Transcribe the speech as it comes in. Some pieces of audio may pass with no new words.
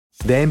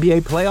The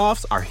NBA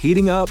playoffs are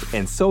heating up,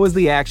 and so is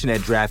the action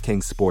at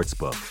DraftKings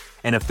Sportsbook,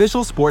 an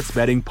official sports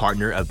betting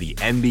partner of the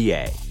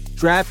NBA.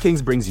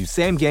 DraftKings brings you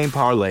same-game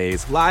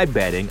parlays, live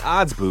betting,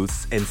 odds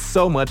boosts, and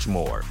so much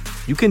more.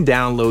 You can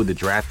download the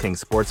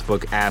DraftKings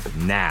Sportsbook app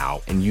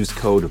now and use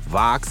code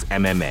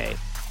VOXMMA.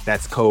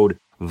 That's code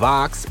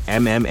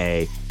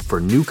VOXMMA for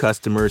new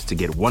customers to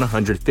get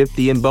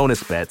 $150 in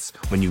bonus bets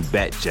when you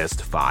bet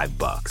just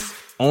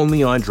 $5.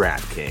 Only on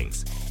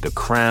DraftKings. The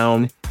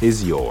crown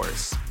is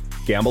yours.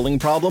 Gambling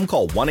problem?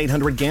 Call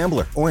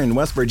 1-800-GAMBLER. Or in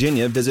West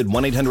Virginia, visit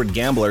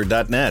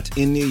 1-800-GAMBLER.net.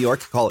 In New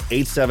York, call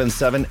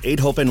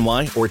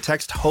 877-8-HOPE-NY or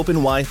text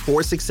HOPE-NY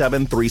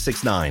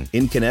 467-369.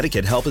 In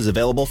Connecticut, help is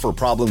available for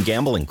problem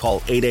gambling.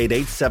 Call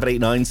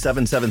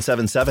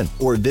 888-789-7777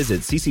 or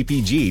visit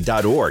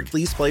ccpg.org.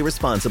 Please play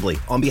responsibly.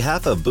 On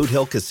behalf of Boot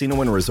Hill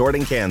Casino and Resort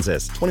in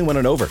Kansas, 21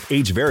 and over.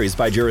 Age varies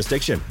by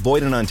jurisdiction.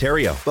 Void in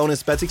Ontario.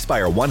 Bonus bets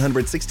expire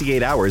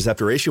 168 hours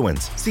after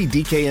issuance. See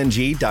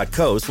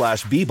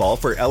dkng.co/bball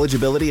for eligibility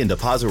and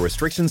deposit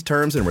restrictions,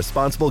 terms, and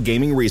responsible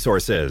gaming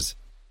resources.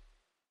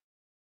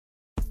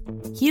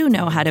 You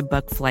know how to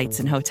book flights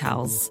and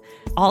hotels.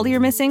 All you're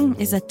missing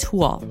is a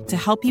tool to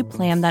help you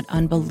plan that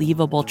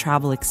unbelievable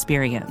travel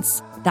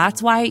experience.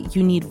 That's why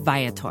you need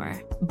Viator.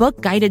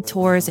 Book guided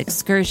tours,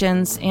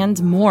 excursions,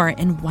 and more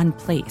in one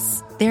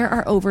place. There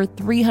are over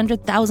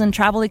 300,000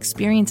 travel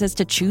experiences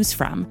to choose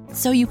from,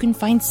 so you can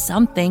find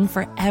something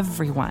for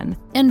everyone.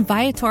 And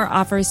Viator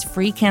offers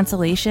free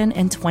cancellation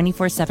and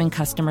 24/7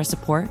 customer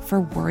support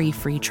for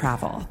worry-free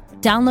travel.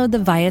 Download the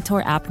Viator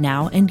app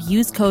now and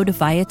use code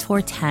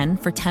Viator10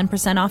 for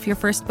 10% off your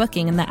first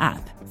booking in the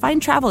app.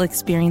 Find travel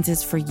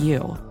experiences for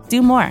you.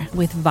 Do more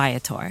with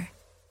Viator.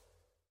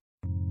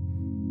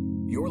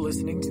 You're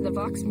listening to the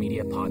Vox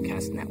Media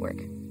Podcast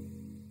Network.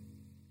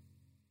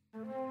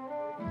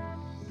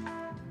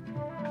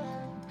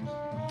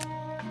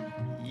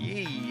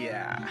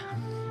 Yeah.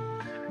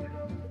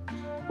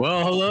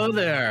 Well, hello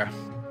there.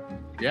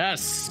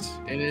 Yes,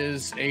 it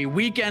is a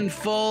weekend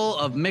full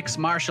of mixed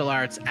martial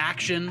arts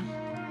action.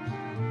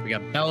 We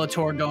got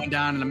Bellator going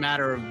down in a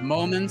matter of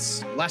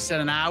moments, less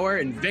than an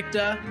hour.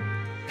 Invicta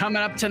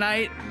coming up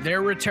tonight,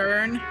 their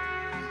return.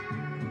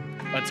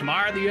 But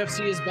tomorrow, the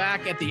UFC is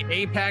back at the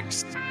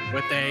Apex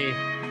with a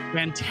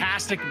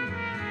fantastic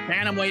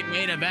bantamweight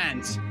main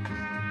event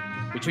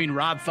between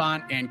Rob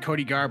Font and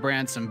Cody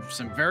Garbrandt. Some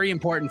very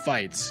important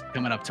fights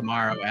coming up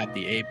tomorrow at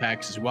the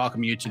Apex. As we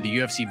welcome you to the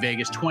UFC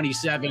Vegas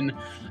 27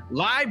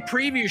 live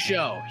preview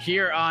show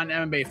here on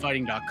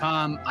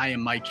MMAfighting.com. I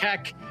am Mike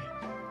Heck,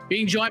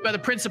 being joined by the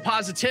Prince of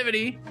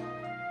Positivity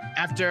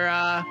after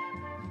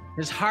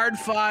his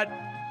hard-fought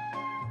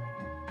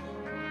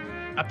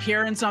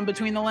appearance on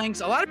Between the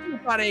Links. A lot of people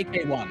thought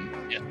AK won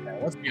yesterday.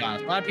 Let's be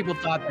honest. A lot of people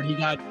thought that he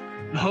got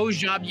the hose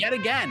job yet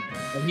again.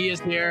 But he is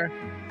here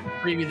to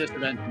preview this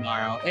event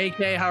tomorrow.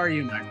 AK, how are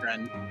you, my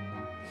friend?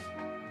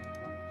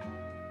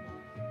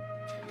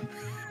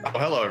 Oh,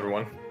 hello,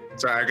 everyone.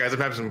 Sorry, guys. I'm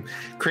having some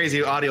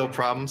crazy audio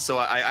problems, so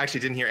I actually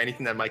didn't hear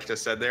anything that Mike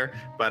just said there.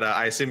 But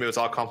I assume it was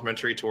all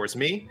complimentary towards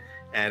me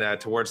and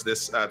towards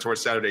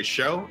Saturday's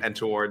show and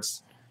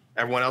towards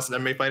everyone else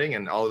in MMA Fighting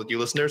and all of you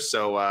listeners.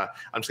 So I'm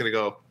just going to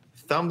go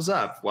thumbs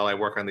up while I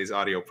work on these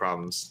audio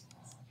problems.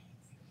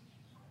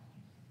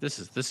 This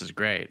is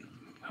great.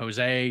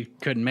 Jose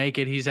couldn't make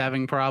it. He's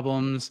having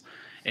problems.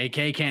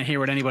 AK can't hear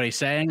what anybody's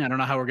saying. I don't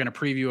know how we're going to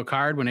preview a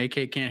card when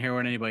AK can't hear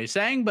what anybody's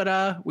saying,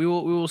 but we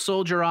will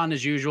soldier on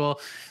as usual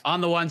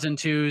on the ones and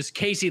twos.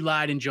 Casey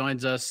Leiden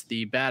joins us,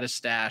 the baddest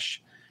stash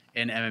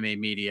in MMA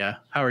media.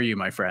 How are you,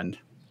 my friend?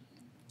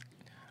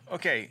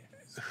 Okay,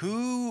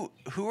 who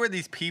are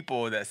these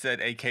people that said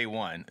AK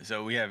won?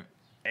 So we have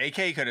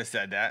AK could have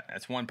said that.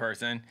 That's one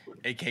person.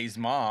 AK's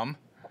mom.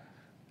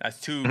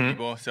 That's two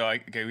people. So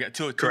we got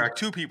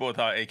two people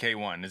thought AK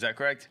won. Is that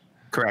correct?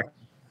 Correct.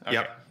 Okay.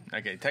 Yep.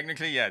 Okay.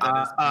 Technically, yeah.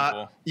 That is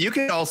people. You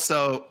can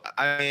also.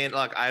 I mean,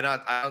 look. I'm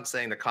not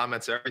saying the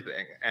comments are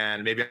everything,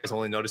 and maybe I was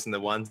only noticing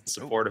the ones in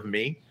support of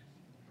me.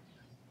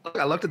 Look,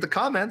 I looked at the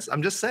comments.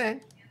 I'm just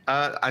saying.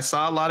 I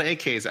saw a lot of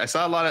AKs. I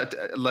saw a lot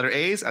of letter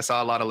A's. I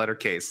saw a lot of letter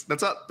K's.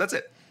 That's it.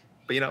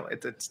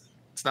 But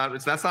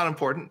that's not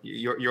important.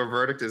 Your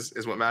verdict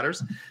is what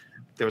matters.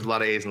 There was a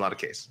lot of A's and a lot of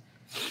K's.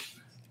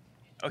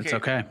 Okay. It's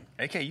okay.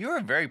 AK, you are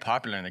very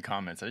popular in the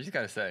comments. I just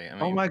got to say. I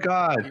mean, oh my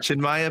God,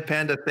 Chinmaya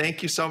Panda,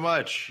 thank you so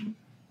much.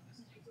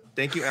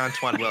 Thank you,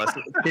 Antoine Willis.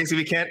 Casey,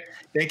 we can't.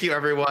 Thank you,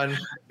 everyone.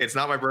 It's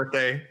not my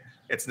birthday.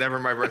 It's never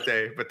my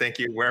birthday. But thank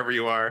you, wherever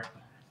you are.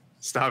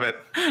 Stop it.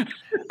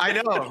 I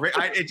know,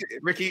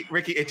 Ricky.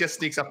 It just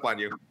sneaks up on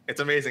you. It's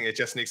amazing. It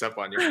just sneaks up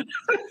on you.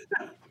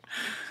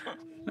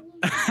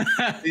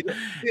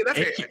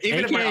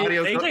 Even if my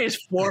audio AK is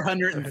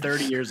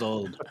 430 years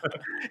old.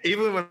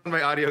 Even when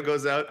my audio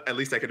goes out, at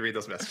least I can read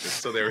those messages.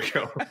 So there we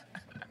go.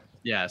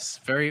 Yes,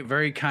 very,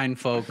 very kind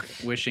folk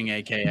wishing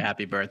AK a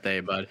happy birthday.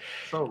 But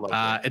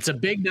it's a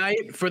big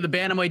night for the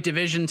bantamweight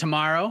division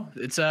tomorrow.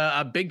 It's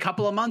a big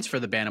couple of months for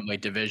the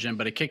bantamweight division,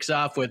 but it kicks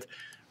off with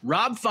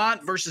Rob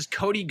Font versus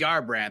Cody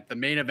Garbrandt, the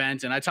main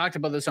event. And I talked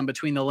about this on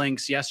Between the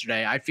Links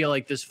yesterday. I feel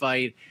like this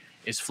fight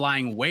is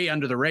flying way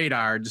under the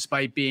radar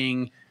despite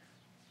being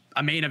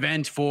a main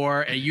event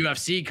for a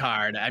UFC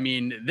card. I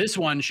mean, this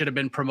one should have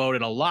been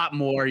promoted a lot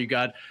more. You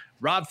got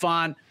Rob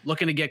Font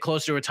looking to get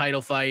closer to a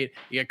title fight.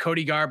 You got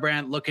Cody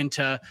Garbrandt looking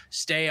to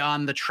stay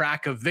on the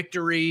track of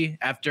victory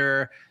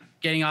after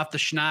getting off the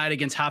schneid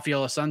against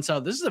Rafael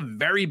Assunção. This is a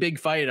very big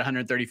fight at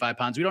 135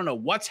 pounds. We don't know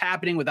what's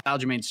happening with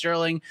Aljamain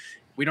Sterling.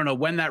 We don't know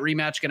when that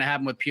rematch is going to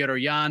happen with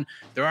Petr Yan.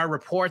 There are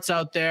reports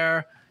out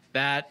there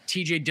that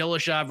TJ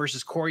Dillashaw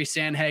versus Corey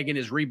Sandhagen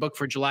is rebooked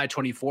for July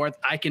 24th.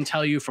 I can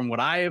tell you from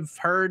what I have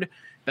heard,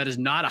 that is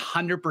not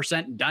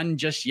 100% done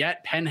just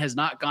yet. Pen has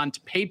not gone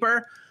to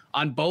paper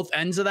on both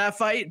ends of that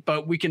fight,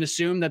 but we can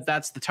assume that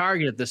that's the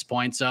target at this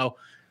point. So,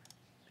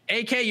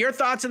 AK, your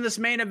thoughts on this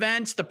main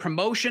event, the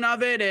promotion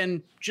of it,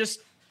 and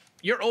just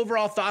your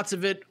overall thoughts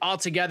of it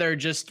altogether,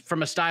 just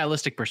from a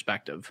stylistic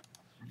perspective.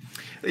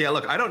 Yeah,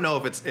 look, I don't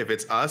know if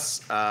it's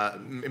us.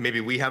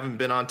 Maybe we haven't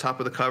been on top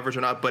of the coverage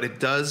or not, but it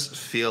does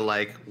feel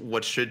like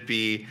what should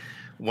be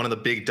one of the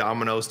big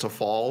dominoes to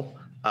fall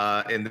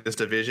in this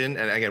division.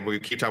 And again, we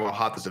keep talking about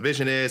how hot this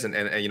division is,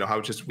 and you know how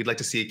just we'd like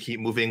to see it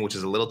keep moving, which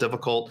is a little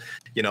difficult.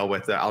 You know,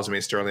 with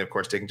Aljamain Sterling, of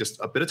course, taking just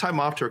a bit of time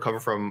off to recover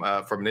from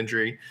an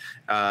injury,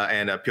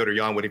 and Petr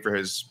Yan waiting for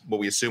his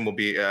what we assume will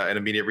be an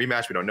immediate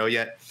rematch. We don't know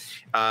yet,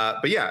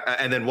 but yeah,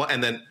 and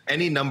then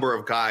any number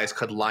of guys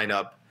could line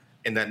up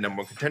in that number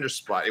one contender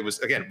spot. It was,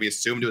 again, we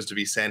assumed it was to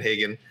be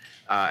Sandhagen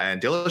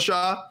and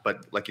Dillashaw,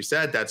 but like you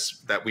said,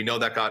 that we know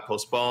that got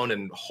postponed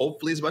and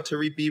hopefully is about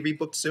to be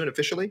rebooked soon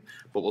officially,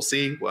 but we'll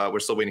see. We're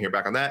still waiting to hear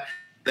back on that.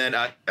 Then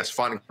yes,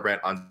 Font and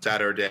Garbrandt on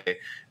Saturday.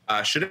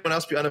 Should anyone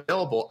else be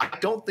unavailable? I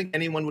don't think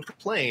anyone would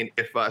complain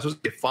if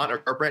Font or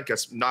Garbrandt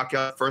gets knocked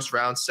out first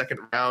round, second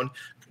round,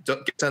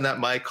 gets on that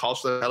mic,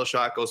 calls for the title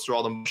shot, goes through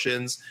all the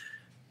motions.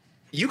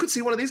 You could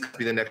see one of these guys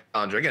be the next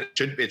challenger. Again,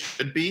 it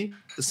should be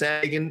the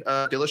Sandhagen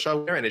Dillashaw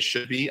winner, and it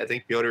should be, I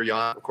think, Petr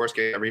Yan, of course,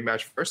 getting a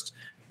rematch first.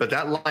 But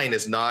that line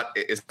is not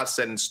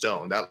set in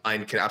stone. That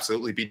line can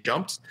absolutely be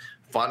jumped.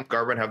 Font and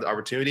Garbrandt have the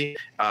opportunity.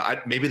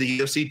 Maybe the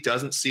UFC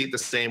doesn't see it the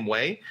same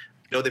way.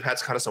 You know, they've had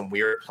kind of some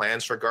weird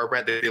plans for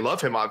Garbrandt. They love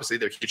him, obviously.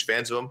 They're huge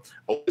fans of him,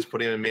 always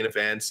putting him in main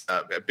events,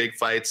 big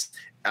fights.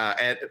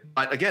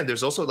 But again,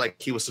 there's also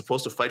like he was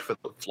supposed to fight for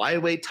the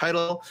flyweight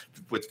title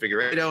with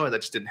Figueiredo, and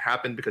that just didn't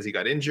happen because he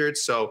got injured.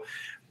 So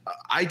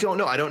I don't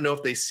know. I don't know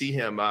if they see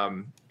him,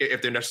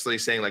 if they're necessarily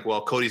saying like,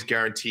 well, Cody's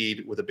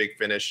guaranteed with a big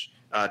finish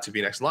to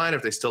be next line,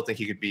 if they still think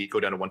he could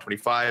go down to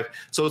 125.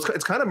 So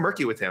it's kind of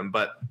murky with him.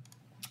 But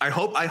I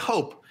hope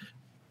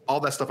all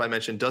that stuff I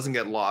mentioned doesn't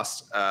get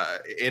lost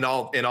in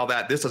all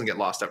that. This doesn't get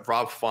lost. That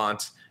Rob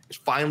Font is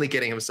finally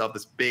getting himself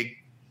this big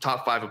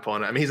top 5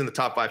 opponent. I mean, he's in the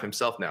top 5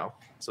 himself now,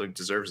 so he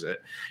deserves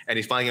it. And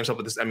he's finding himself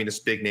with this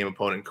big name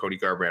opponent, Cody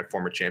Garbrandt,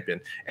 former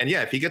champion. And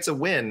yeah, if he gets a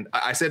win,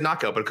 I said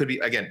knockout, but it could be,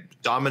 again,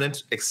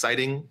 dominant,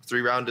 exciting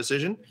 3-round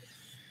decision.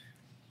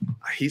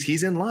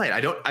 He's in line.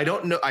 I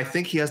don't know. I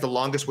think he has the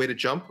longest way to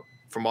jump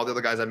from all the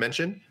other guys I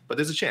mentioned, but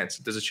there's a chance.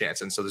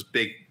 And so there's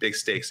big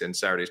stakes in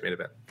Saturday's main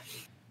event.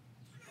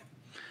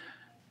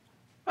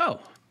 Oh,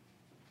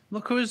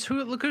 look who's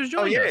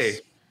joining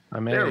us.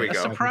 There we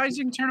go.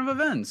 Surprising turn of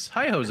events.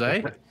 Hi,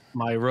 Jose.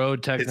 My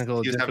road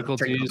technical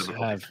difficulties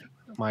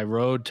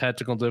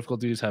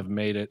have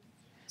made it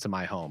to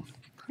my home.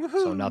 Woo-hoo.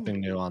 So nothing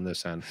new on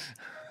this end.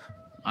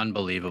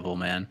 Unbelievable,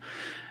 man.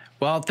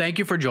 Well, thank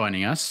you for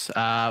joining us.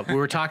 We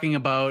were talking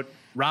about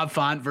Rob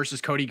Font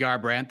versus Cody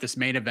Garbrandt, this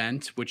main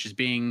event, which is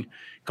being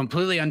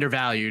completely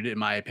undervalued, in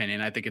my opinion.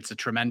 I think it's a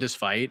tremendous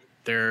fight.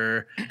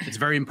 It's a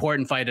very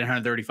important fight at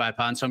 135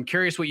 pounds. So I'm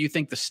curious what you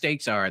think the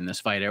stakes are in this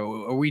fight.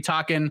 Are we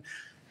talking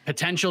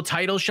potential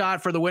title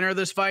shot for the winner of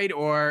this fight,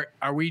 or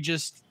are we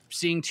just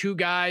seeing two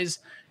guys,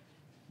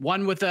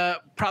 one with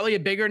probably a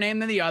bigger name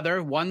than the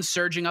other, one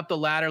surging up the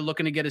ladder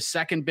looking to get a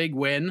second big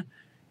win,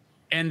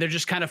 and they're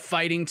just kind of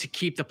fighting to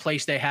keep the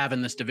place they have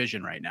in this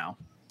division right now?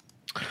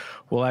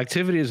 Well,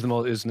 activity is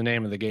the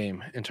name of the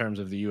game in terms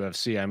of the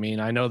UFC. I mean,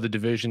 I know the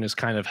division is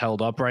kind of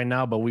held up right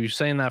now, but we've been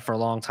saying that for a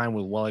long time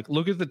with, well, like,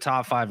 look at the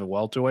top 5 at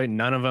welterweight.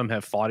 None of them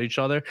have fought each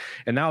other.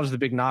 And that was the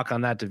big knock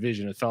on that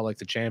division. It felt like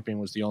the champion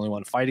was the only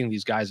one fighting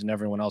these guys, and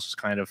everyone else was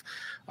kind of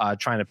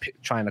trying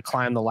to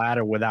climb the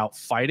ladder without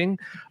fighting.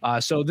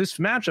 So this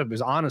matchup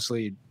is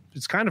honestly,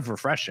 it's kind of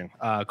refreshing.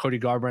 Cody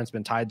Garbrandt's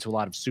been tied to a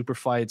lot of super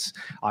fights.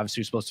 Obviously,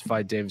 he was supposed to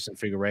fight Deiveson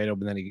Figueiredo,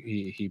 but then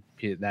he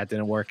that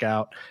didn't work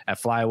out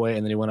at flyweight,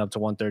 and then he went up to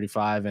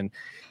 135, and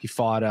he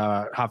fought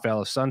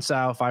Rafael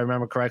Assunção, if I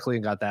remember correctly,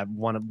 and got that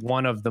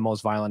one of the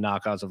most violent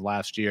knockouts of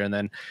last year. And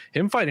then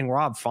him fighting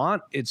Rob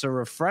Font, it's a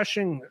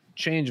refreshing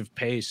change of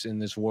pace in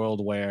this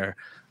world where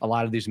a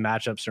lot of these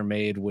matchups are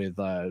made with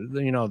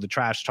the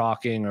trash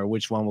talking or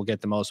which one will get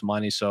the most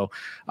money. So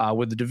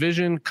with the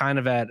division kind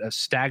of at a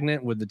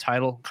stagnant, with the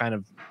title kind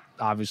of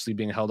obviously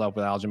being held up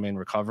with Aljamain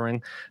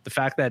recovering, the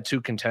fact that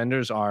 2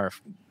 contenders are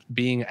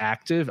being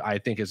active, I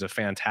think, is a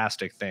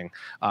fantastic thing.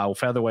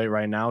 Featherweight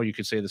right now, you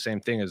could say the same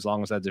thing. As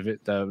long as that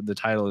the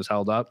title is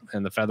held up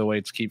and the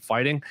featherweights keep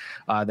fighting,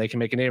 they can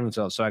make a name of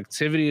themselves. So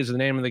activity is the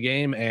name of the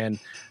game, and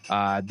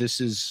this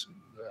is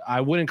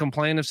I wouldn't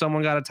complain if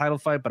someone got a title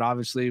fight, but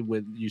obviously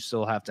you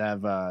still have to have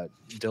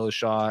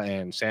Dillashaw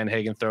and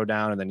Sandhagen throw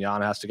down, and then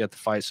Jan has to get the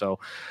fight. So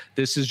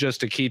this is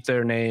just to keep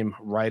their name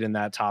right in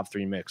that top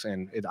 3 mix,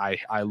 and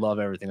I love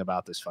everything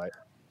about this fight.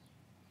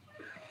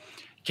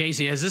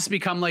 Casey, has this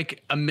become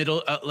like a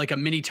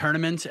mini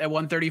tournament at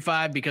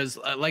 135? Because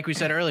like we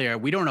said earlier,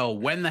 we don't know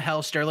when the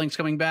hell Sterling's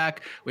coming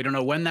back. We don't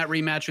know when that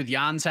rematch with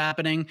Jan's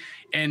happening.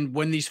 And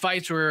when these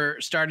fights were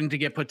starting to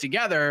get put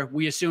together,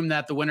 we assumed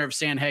that the winner of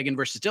Sandhagen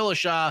versus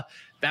Dillashaw,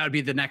 that would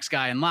be the next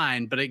guy in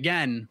line. But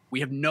again, we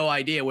have no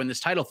idea when this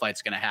title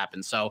fight's going to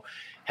happen. So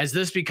has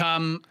this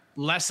become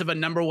less of a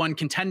number 1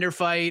 contender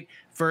fight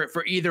for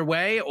either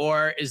way?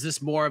 Or is this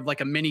more of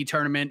like a mini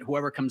tournament?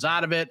 Whoever comes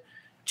out of it,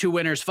 2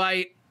 winners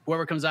fight.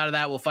 Whoever comes out of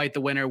that will fight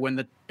the winner when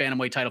the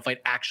bantamweight title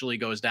fight actually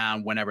goes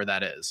down, whenever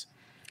that is.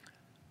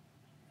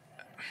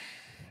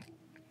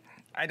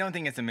 I don't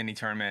think it's a mini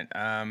tournament.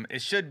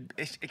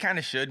 It kind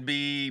of should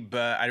be,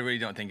 but I really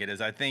don't think it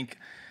is. I think,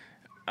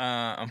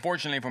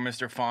 unfortunately for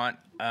Mr. Font,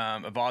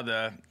 of all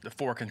the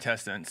 4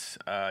 contestants,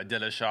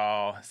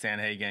 Dillashaw,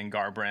 Sandhagen,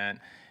 Garbrandt,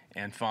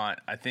 and Font,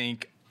 I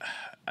think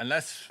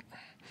unless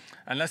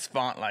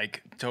Font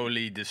like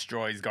totally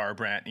destroys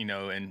Garbrandt,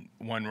 in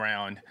 1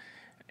 round.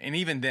 And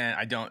even then,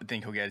 I don't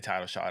think he'll get a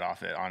title shot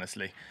off it,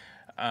 honestly,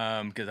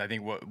 because I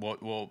think what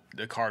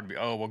the card be,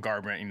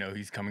 Garbrandt,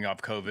 he's coming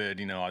off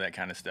COVID, all that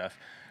kind of stuff.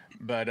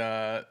 But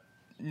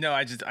no,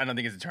 I don't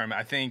think it's a tournament.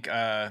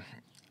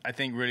 I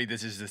think really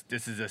this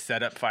is a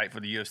setup fight for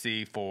the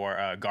UFC for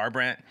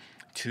Garbrandt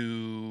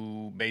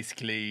to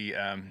basically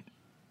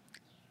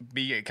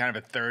be a kind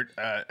of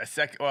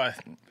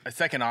a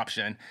second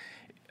option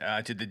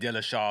to the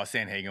Dillashaw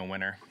Sandhagen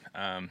winner.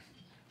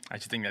 I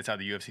just think that's how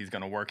the UFC is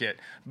going to work it.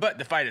 But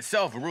the fight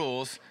itself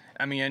rules.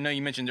 I mean, I know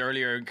you mentioned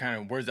earlier kind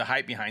of where's the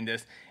hype behind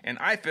this. And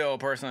I feel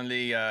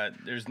personally I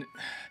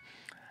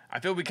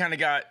feel we kind of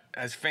got,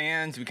 as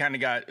fans, we kind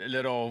of got a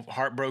little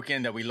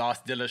heartbroken that we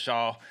lost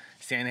Dillashaw.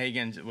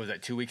 Sandhagen, was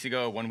that 2 weeks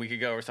ago, 1 week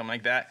ago or something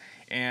like that?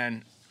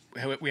 And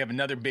we have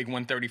another big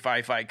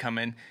 135 fight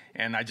coming.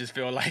 And I just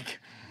feel like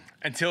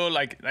until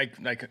like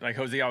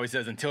Jose always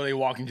says, until they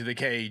walk into the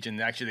cage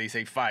and actually they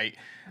say fight,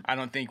 I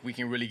don't think we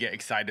can really get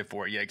excited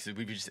for it yet,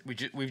 because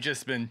we've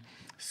just been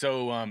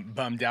so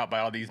bummed out by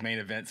all these main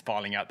events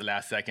falling out the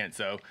last second.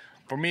 So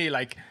for me,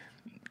 like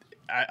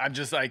I'm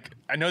just like,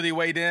 I know they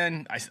weighed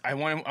in. I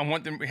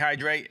want them to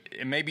rehydrate,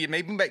 and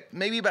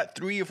maybe about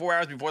 3 or 4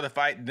 hours before the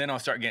fight, then I'll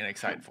start getting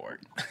excited for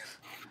it.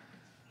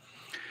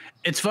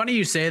 It's funny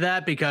you say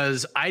that,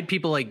 because I had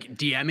people like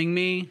DMing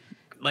me.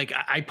 Like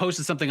I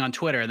posted something on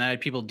Twitter, and then I had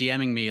people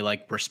DMing me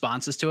like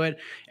responses to it.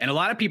 And a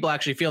lot of people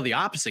actually feel the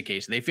opposite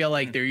case. They feel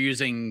like they're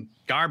using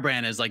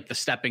Garbrandt as like the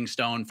stepping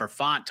stone for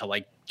Font to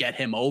like get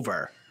him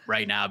over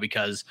right now,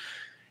 because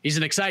he's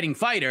an exciting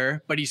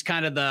fighter, but he's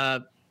kind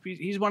of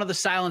he's one of the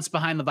silence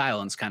behind the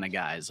violence kind of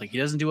guys. Like he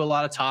doesn't do a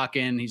lot of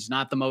talking. He's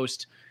not the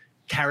most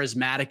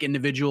charismatic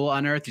individual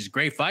on earth. He's a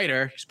great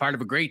fighter. He's part of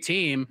a great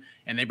team,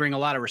 and they bring a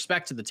lot of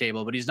respect to the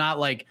table, but he's not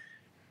like,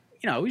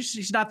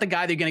 he's not the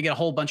guy they're going to get a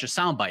whole bunch of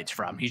sound bites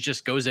from. He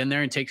just goes in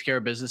there and takes care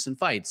of business and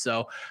fights.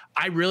 So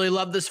I really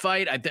love this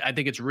fight. I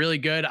think it's really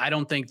good. I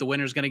don't think the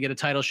winner's going to get a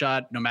title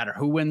shot no matter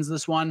who wins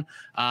this one.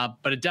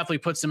 But it definitely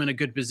puts them in a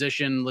good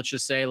position. Let's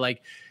just say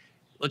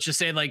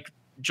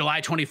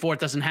July 24th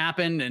doesn't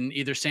happen and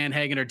either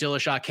Sandhagen or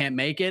Dillashaw can't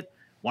make it.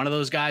 One of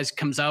those guys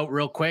comes out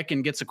real quick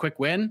and gets a quick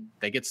win.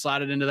 They get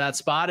slotted into that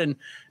spot and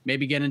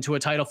maybe get into a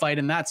title fight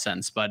in that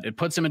sense. But it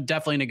puts them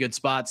definitely in a good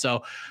spot.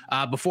 So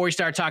before we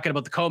start talking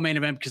about the co-main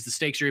event, because the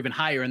stakes are even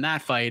higher in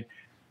that fight,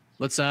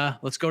 let's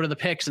go to the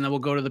picks, and then we'll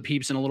go to the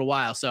peeps in a little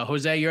while. So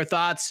Jose, your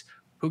thoughts?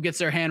 Who gets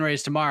their hand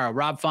raised tomorrow?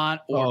 Rob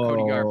Font or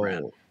Cody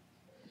Garbrandt?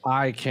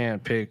 I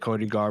can't pick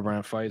Cody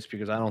Garbrandt fights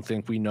because I don't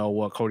think we know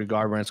what Cody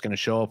Garbrandt's going to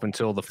show up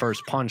until the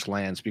first punch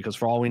lands, because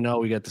for all we know,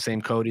 we get the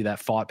same Cody that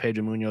fought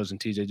Pedro Munoz and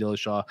TJ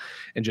Dillashaw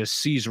and just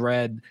sees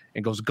red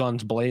and goes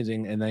guns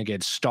blazing and then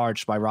gets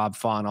starched by Rob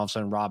Font. All of a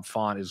sudden, Rob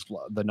Font is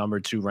the number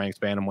 2 ranked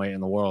bantamweight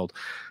in the world.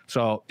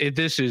 So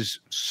this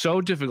is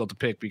so difficult to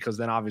pick, because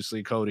then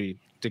obviously Cody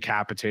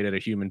decapitated a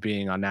human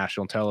being on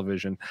national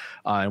television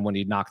and when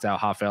he knocked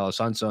out Rafael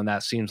Assunção, and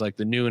that seems like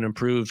the new and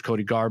improved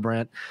Cody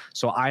Garbrandt.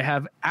 So I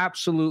have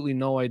absolutely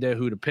no idea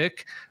who to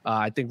pick.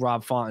 I think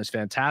Rob Font is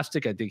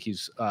fantastic. I think he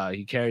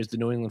carries the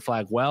New England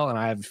flag well, and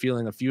I have a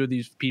feeling a few of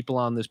these people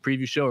on this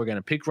preview show are going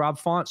to pick Rob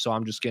Font, so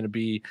I'm just going to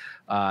be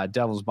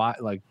devil's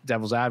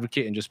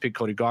advocate and just pick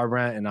Cody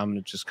Garbrandt, and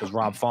I'm just because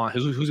Rob Font,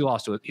 who's he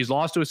lost to? He's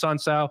lost to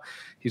Assunção,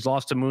 he's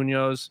lost to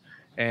Munoz,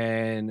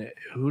 and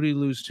who did he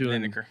lose to?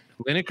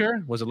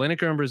 Lineker? Was it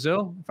Lineker in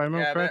Brazil, if I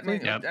remember correctly?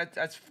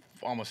 That's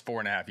almost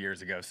 4.5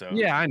 years ago. So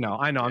yeah, I know.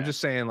 Yeah. I'm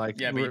just saying, like,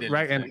 yeah, but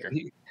right,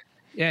 and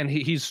Yeah, and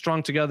he's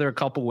strung together a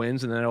couple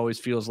wins, and then it always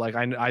feels like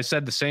I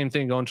said the same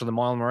thing going to the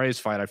Marlon Moraes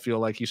fight. I feel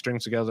like he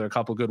strings together a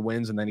couple good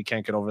wins, and then he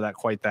can't get over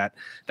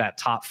that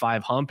top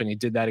 5 hump, and he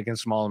did that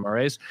against Marlon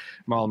Moraes.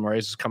 Marlon Moraes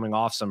is coming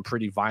off some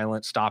pretty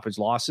violent stoppage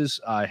losses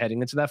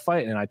heading into that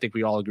fight, and I think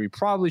we all agree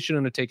probably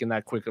shouldn't have taken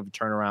that quick of a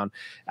turnaround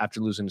after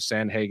losing to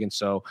Sandhagen.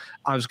 So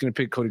I'm just going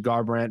to pick Cody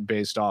Garbrandt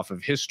based off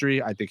of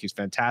history. I think he's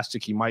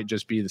fantastic. He might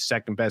just be the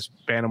second best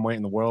bantamweight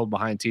in the world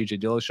behind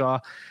TJ Dillashaw.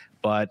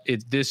 But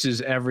this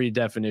is every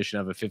definition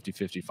of a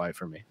 50-50 fight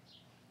for me.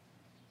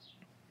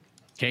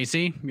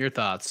 Casey, your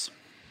thoughts?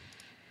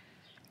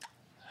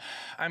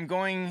 I'm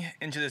going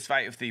into this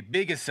fight with the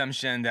big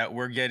assumption that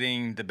we're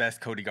getting the best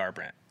Cody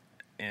Garbrandt.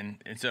 And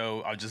so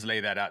I'll just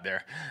lay that out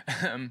there.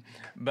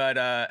 But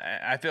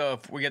I feel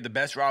if we get the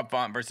best Rob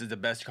Font versus the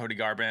best Cody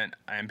Garbrandt,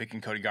 I am picking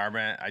Cody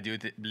Garbrandt. I do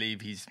believe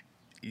he's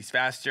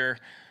faster.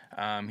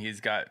 He's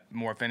got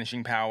more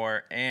finishing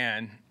power,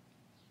 and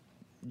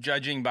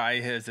judging by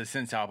his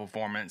Ascensal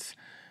performance,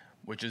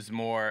 which is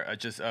more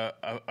just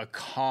a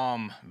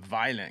calm,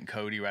 violent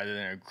Cody rather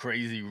than a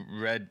crazy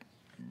red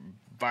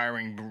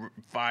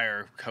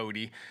fire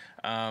Cody.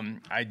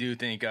 I do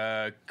think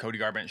Cody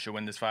Garbrandt should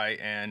win this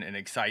fight, and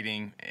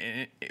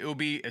it will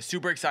be a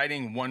super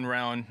exciting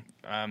 1-round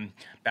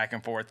back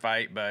and forth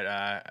fight, but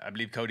I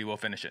believe Cody will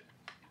finish it.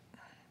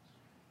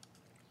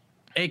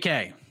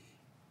 AK.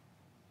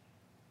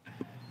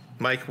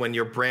 Mike, when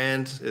your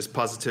brand is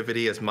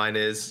positivity, as mine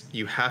is,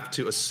 you have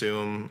to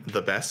assume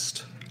the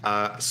best.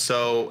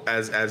 So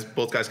as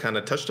both guys kind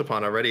of touched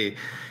upon already,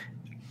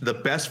 the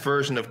best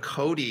version of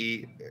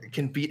Cody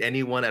can beat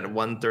anyone at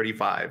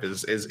 135.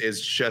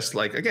 Is just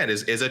like, again,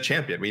 is a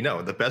champion. We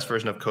know the best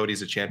version of Cody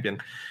is a champion.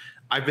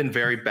 I've been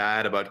very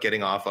bad about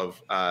getting off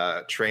of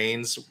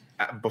trains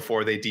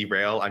before they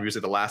derail. I'm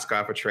usually the last guy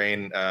off a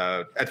train.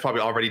 It's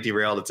probably already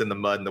derailed. It's in the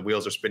mud and the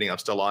wheels are spinning. I'm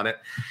still on it.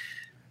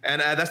 And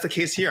that's the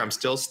case here. I'm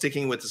still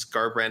sticking with this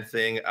Garbrandt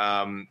thing.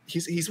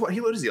 He's what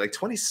is he, like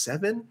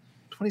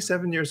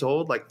 27 years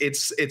old? Like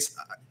it's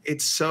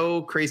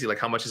so crazy, like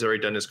how much he's already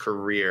done in his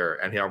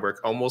career. And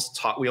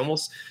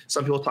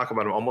some people talk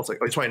about him almost like,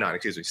 29,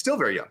 excuse me, still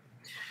very young.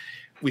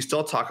 We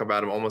still talk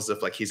about him almost as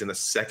if like he's in the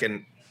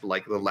second,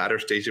 like the latter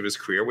stage of his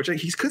career, which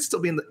he could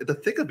still be in the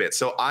thick of it.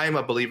 So I'm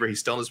a believer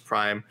he's still in his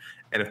prime.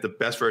 And if the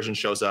best version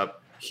shows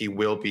up, he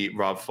will beat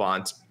Rob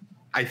Font.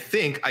 I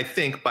think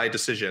by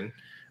decision.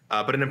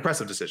 But an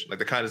impressive decision, like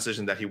the kind of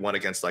decision that he won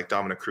against like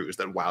Dominic Cruz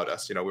that wowed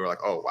us. We were like,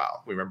 oh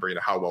wow, we remember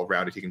how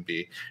well-rounded he can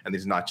be, and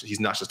he's not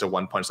just a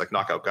one-punch like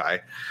knockout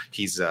guy.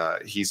 He's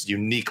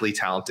uniquely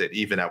talented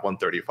even at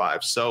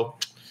 135. So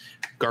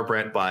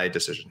Garbrandt by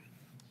decision.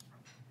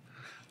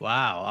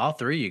 Wow, all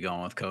three of you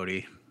going with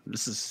Cody.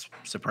 This is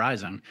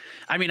surprising.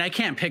 I mean, I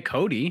can't pick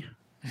Cody.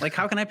 Like,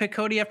 how can I pick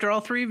Cody after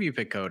all three of you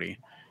pick Cody?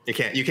 You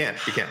can't. You can't.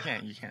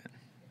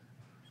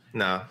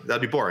 No,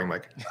 that'd be boring,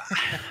 Mike.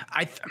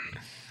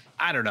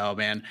 I don't know,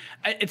 man.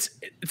 It's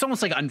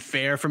almost like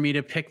unfair for me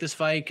to pick this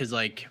fight because,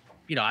 like,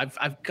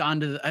 I've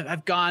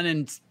gone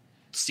and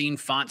seen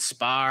Font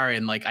spar,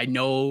 and like I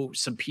know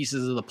some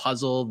pieces of the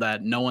puzzle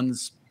that no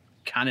one's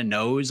kind of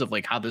knows of,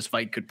 like how this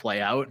fight could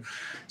play out.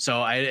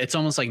 So it's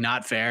almost like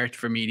not fair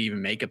for me to even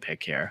make a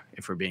pick here,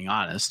 if we're being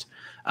honest.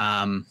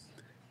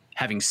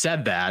 Having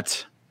said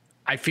that,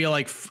 I feel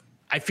like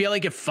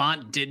if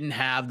Font didn't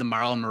have the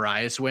Marlon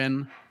Moraes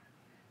win,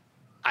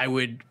 I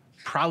would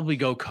probably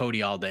go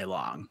Cody all day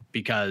long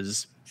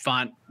because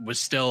Font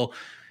was still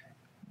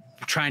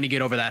trying to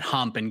get over that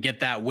hump and get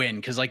that win.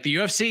 Because like the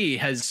UFC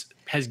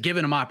has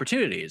given him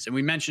opportunities, and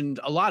we mentioned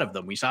a lot of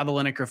them. We saw the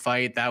Lineker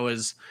fight. That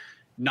was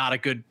not a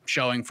good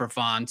showing for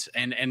Font,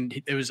 and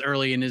it was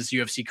early in his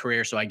UFC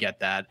career, so I get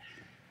that.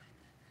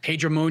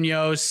 Pedro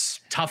Munoz,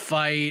 tough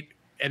fight,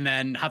 and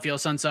then Rafael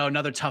Assunção,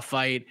 another tough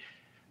fight.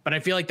 But I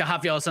feel like the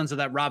Rafael Assunção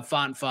that Rob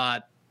Font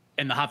fought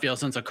and the Rafael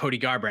Assunção Cody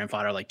Garbrandt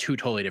fought are like two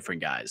totally different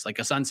guys. Like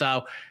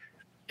Assunção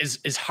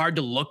is hard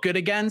to look good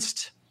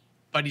against,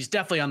 but he's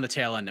definitely on the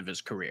tail end of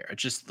his career.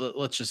 It's just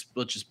let's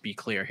just be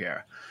clear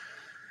here.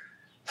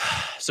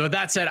 So with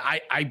that said,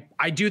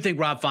 I do think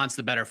Rob Font's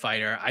the better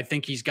fighter. I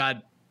think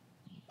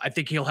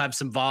he'll have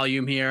some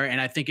volume here, and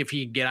I think if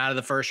he can get out of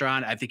the first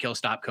round, I think he'll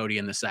stop Cody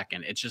in the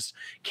second. It's just,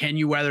 can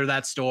you weather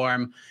that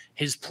storm?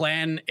 His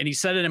plan, and he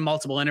said it in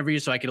multiple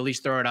interviews, so I could at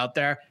least throw it out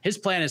there. His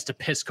plan is to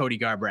piss Cody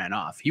Garbrandt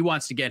off. He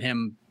wants to get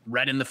him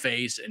red in the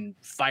face and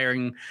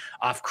firing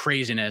off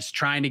craziness,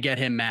 trying to get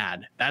him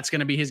mad. That's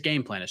going to be his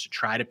game plan, is to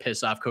try to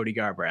piss off Cody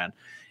Garbrandt.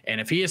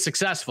 And if he is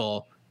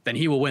successful, then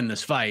he will win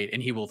this fight,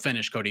 and he will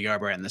finish Cody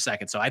Garbrandt in the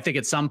second. So I think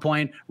at some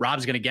point,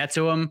 Rob's going to get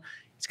to him.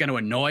 It's going to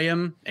annoy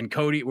him, and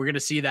Cody, we're going to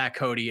see that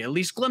Cody, at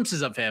least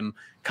glimpses of him,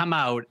 come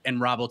out,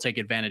 and Rob will take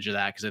advantage of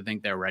that because I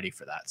think they're ready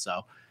for that.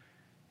 So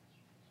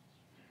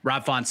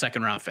Rob Font,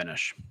 second round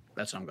finish.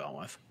 That's what I'm going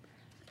with.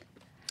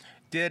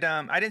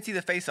 I didn't see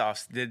the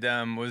face-offs. Did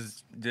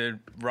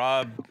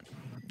Rob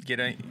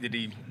did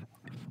he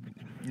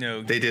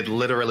They did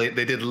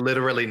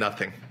literally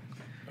nothing.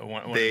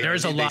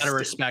 There's a lot of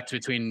respect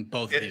between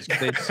both of these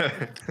guys.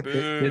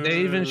 Did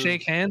they even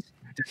shake hands?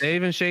 Did they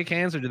even shake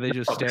hands, or did they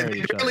just stare at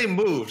each other? They barely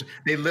moved.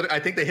 I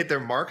think they hit their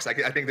marks. I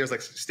think there's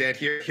like stand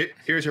here.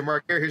 Here's your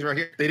mark here. Here's your mark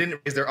here. They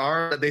didn't raise their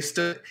arm. They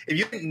stood. If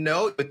you didn't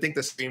know, you would think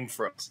the screen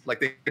froze. Like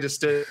they just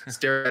stood,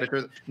 stared at each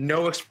other.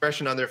 No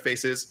expression on their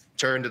faces.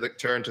 Turn to the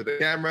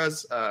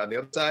cameras on the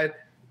other side.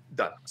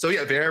 Done. So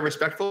yeah, very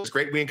respectful. It's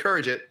great. We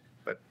encourage it.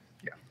 But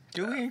yeah,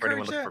 do we for anyone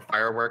encourage looking it? for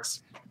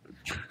fireworks?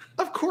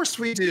 Of course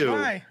we do.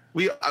 Why?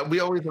 We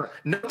always want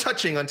no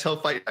touching until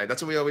fight night.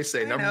 That's what we always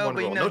say. Number one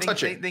rule: no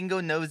touching. They can go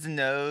nose to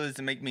nose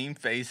and make mean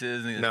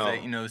faces and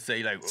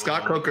say like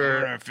Scott Coker.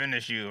 I'm gonna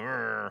finish you.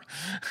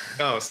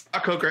 No,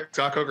 Scott Coker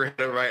had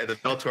it right at the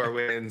Bellator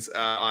wins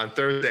on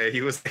Thursday.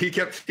 He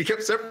kept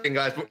separating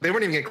guys. They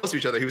weren't even getting close to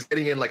each other. He was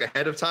getting in like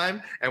ahead of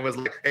time and was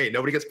like, "Hey,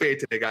 nobody gets paid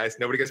today, guys.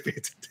 Nobody gets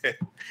paid today."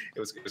 It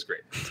was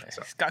great.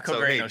 So, Scott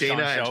Coker ain't no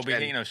Dana Sean Shelby. He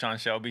ain't no Sean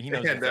Shelby. He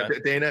knows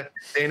Dana,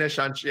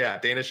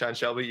 Sean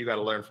Shelby. You got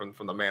to learn from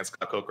the man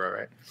Scott Coker,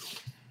 right?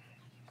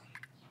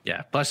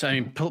 Yeah. Plus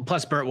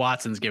Burt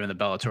Watson's giving the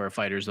Bellator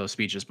fighters those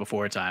speeches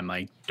before time.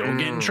 Like, don't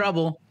get in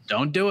trouble.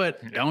 Don't do it.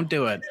 Don't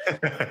do it.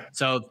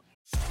 So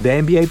The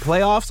NBA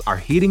playoffs are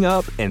heating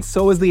up, and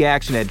so is the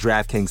action at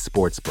DraftKings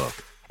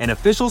Sportsbook, an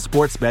official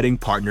sports betting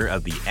partner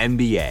of the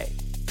NBA.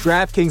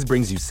 DraftKings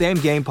brings you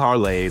same-game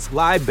parlays,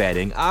 live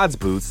betting, odds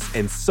boosts,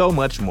 and so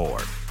much more.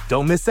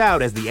 Don't miss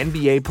out as the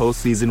NBA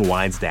postseason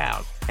winds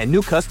down. And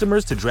new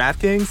customers to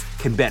DraftKings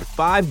can bet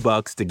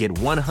 $5 to get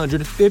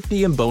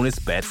 $150 in bonus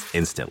bets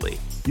instantly.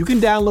 You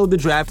can download the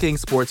DraftKings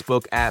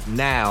Sportsbook app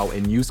now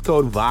and use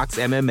code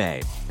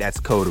VOXMMA. That's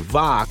code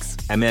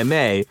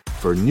VOXMMA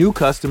for new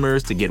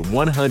customers to get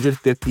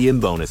 $150 in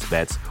bonus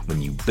bets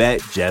when you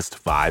bet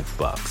just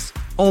 $5.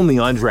 Only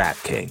on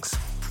DraftKings.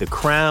 The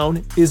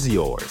crown is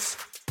yours.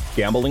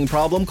 Gambling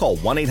problem? Call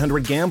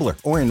 1-800-GAMBLER.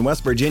 Or in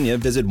West Virginia,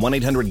 visit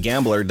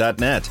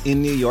 1-800-GAMBLER.net.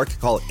 In New York,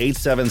 call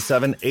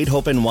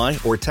 877-8-HOPE-NY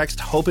or text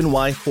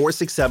HOPE-NY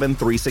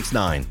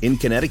 467-369. In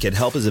Connecticut,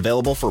 help is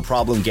available for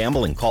problem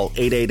gambling. Call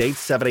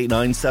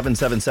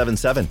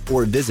 888-789-7777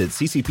 or visit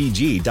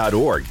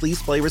ccpg.org.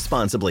 Please play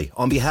responsibly.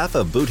 On behalf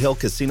of Boot Hill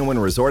Casino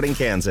and Resort in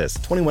Kansas,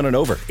 21 and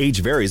over. Age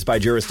varies by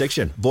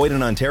jurisdiction. Void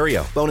in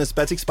Ontario. Bonus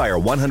bets expire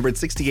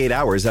 168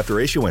 hours after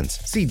issuance.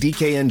 See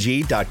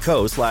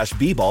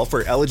dkng.co/bball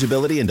for eligibility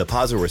and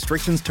deposit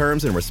restrictions,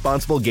 terms, and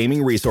responsible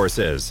gaming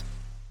resources.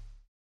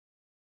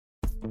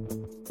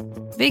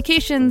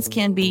 Vacations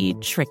can be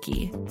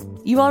tricky.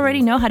 You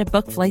already know how to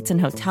book flights and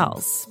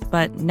hotels,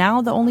 but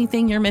now the only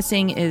thing you're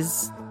missing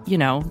is,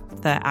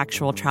 the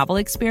actual travel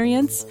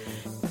experience.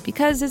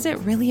 Because is it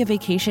really a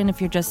vacation if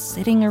you're just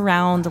sitting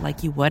around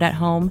like you would at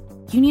home?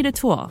 You need a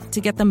tool to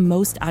get the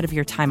most out of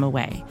your time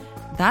away.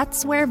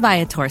 That's where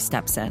Viator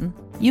steps in.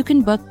 You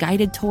can book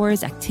guided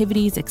tours,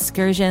 activities,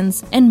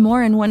 excursions, and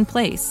more in one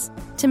place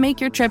to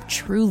make your trip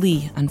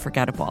truly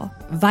unforgettable.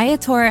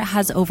 Viator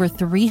has over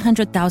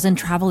 300,000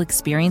 travel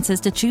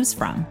experiences to choose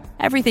from.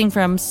 Everything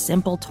from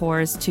simple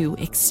tours to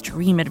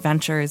extreme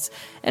adventures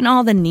and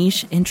all the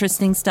niche,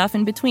 interesting stuff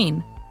in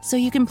between. So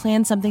you can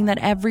plan something that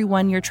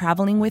everyone you're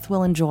traveling with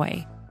will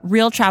enjoy.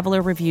 Real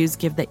traveler reviews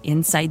give the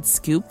inside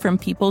scoop from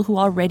people who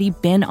already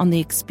been on the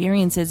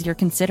experiences you're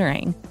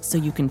considering, so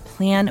you can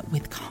plan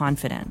with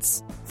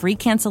confidence. Free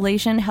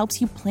cancellation helps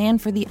you plan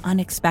for the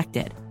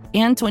unexpected.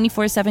 And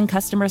 24/7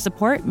 customer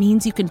support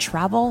means you can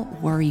travel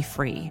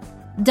worry-free.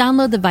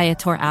 Download the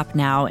Viator app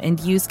now and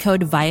use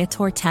code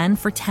Viator10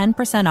 for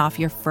 10% off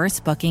your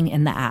first booking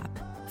in the app.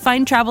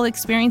 Find travel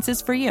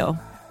experiences for you.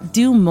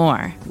 Do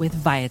more with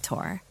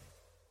Viator.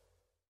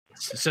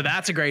 So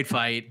that's a great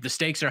fight. The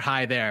stakes are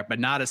high there, but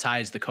not as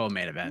high as the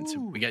co-main event.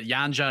 We got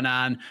Yan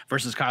Xiaonan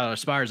versus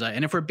Carlos Esparza.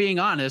 And if we're being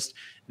honest,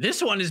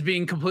 this one is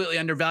being completely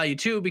undervalued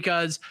too,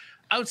 because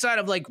outside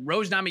of like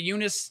Rose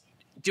Namajunas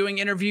doing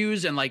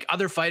interviews and like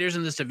other fighters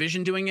in this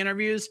division doing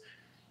interviews,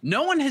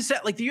 no one has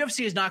said, like, the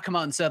UFC has not come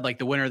out and said like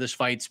the winner of this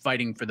fight's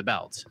fighting for the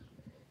belt.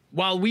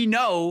 While we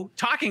know,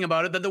 talking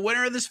about it, that the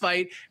winner of this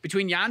fight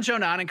between Yan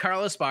Xiaonan and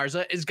Carlos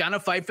Esparza is going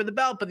to fight for the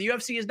belt, but the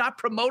UFC is not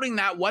promoting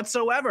that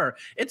whatsoever.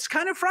 It's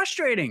kind of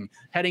frustrating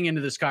heading into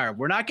this card.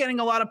 We're not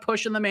getting a lot of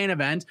push in the main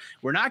event.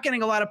 We're not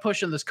getting a lot of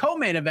push in this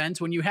co-main event.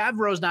 When you have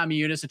Rose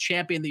Namajunas, a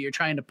champion that you're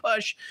trying to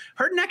push,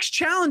 her next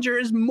challenger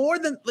is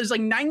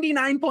like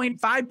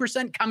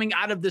 99.5% coming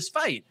out of this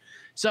fight.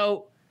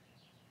 So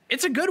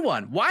it's a good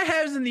one. Why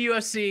hasn't the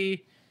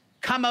UFC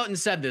come out and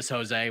said this,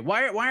 Jose?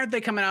 Why aren't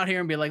they coming out here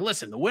and be like,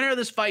 listen, the winner of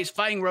this fight is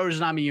fighting Rose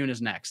Namajunas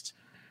next?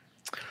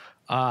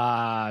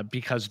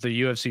 Because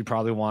the UFC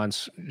probably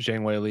wants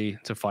Zhang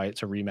Weili to fight,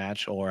 to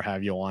rematch, or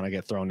have Joanna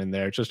get thrown in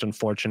there. It's just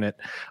unfortunate.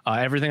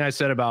 Everything I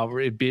said about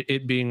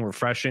it being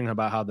refreshing,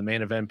 about how the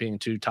main event being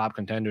two top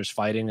contenders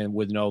fighting and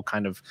with no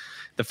kind of,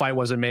 the fight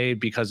wasn't made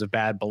because of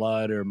bad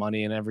blood or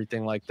money and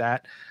everything like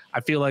that. I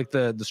feel like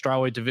the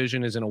strawweight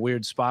division is in a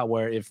weird spot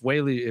where if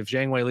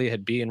Zhang Weili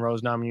had beaten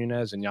Rose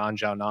Namajunas and Yan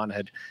Xiaonan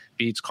had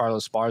beats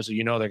Carlos Esparza,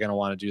 they're going to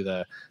want to do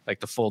the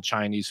full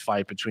Chinese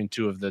fight between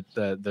two of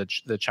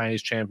the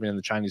Chinese champion and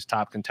the Chinese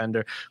top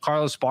contender.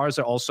 Carlos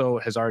Esparza also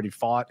has already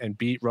fought and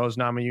beat Rose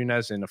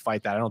Namajunas in a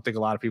fight that I don't think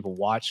a lot of people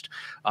watched.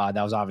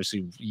 That was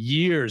obviously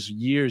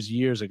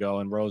years ago,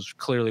 and Rose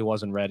clearly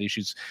wasn't ready.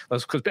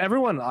 Because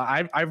everyone,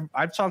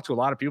 I've talked to a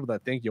lot of people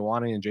that think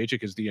Joanna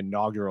Jędrzejczyk is the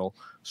inaugural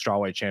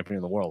strawweight champion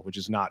of the world, which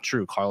is not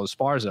true. Carlos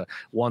Esparza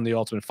won the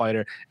Ultimate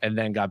Fighter and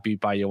then got beat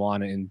by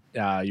Joanna in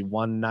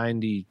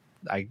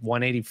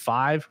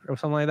 185 or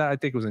something like that. I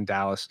think it was in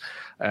Dallas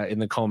in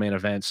the co-main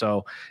event.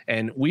 So,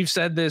 and we've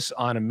said this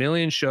on a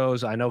million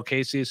shows. I know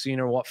Casey has seen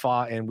her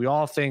fought, and we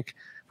all think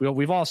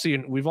we've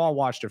all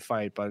watched her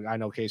fight, but I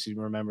know Casey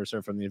remembers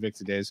her from the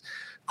Invicta days.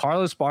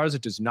 Carlos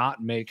Esparza does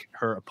not make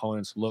her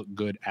opponents look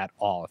good at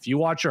all. If you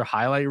watch her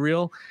highlight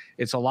reel,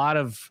 it's a lot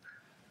of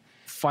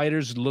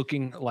fighters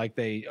looking like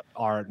they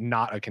are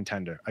not a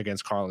contender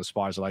against Carlos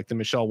Esparza, like the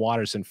Michelle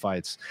Watterson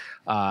fights,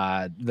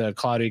 the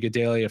Claudia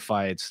Gadelha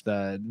fights,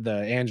 the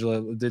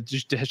Angela.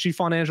 Has she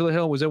fought Angela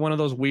Hill? Was it one of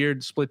those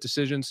weird split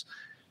decisions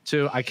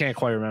too? I can't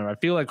quite remember. I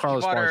feel like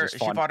Carlos Esparza. She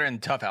fought her in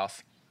Tough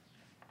House.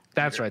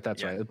 That's right.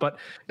 But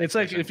it's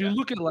like if you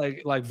look at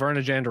like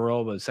Verna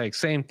Jandiroba, it's like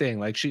same thing.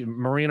 Like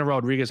Marina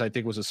Rodriguez, I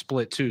think, was a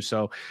split too.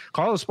 So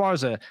Carlos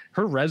Esparza,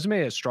 her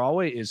resume at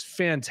strawweight is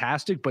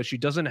fantastic, but she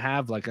doesn't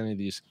have like any of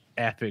these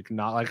epic.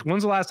 Not like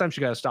when's the last time she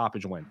got a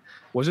stoppage win?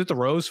 Was it the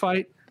Rose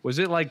fight? Was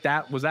it like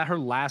that? Was that her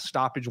last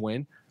stoppage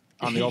win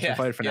on the Ultimate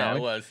Fighter finale?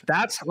 Yeah, it was.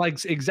 That's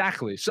like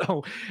exactly.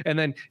 So and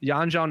then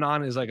Yan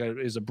Xiaonan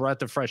is a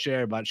breath of fresh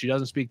air, but she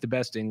doesn't speak the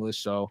best English.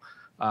 So.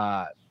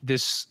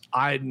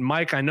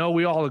 Mike, I know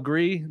we all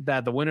agree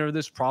that the winner of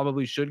this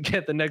probably should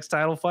get the next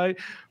title fight,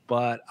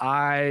 but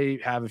I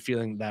have a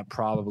feeling that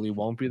probably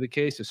won't be the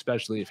case,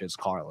 especially if it's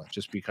Carla,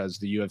 just because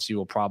the UFC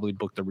will probably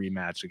book the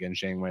rematch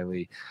against Zhang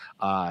Weili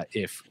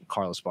if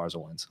Carlos Esparza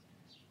wins.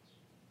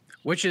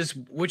 Which is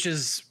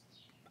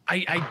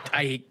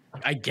I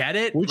get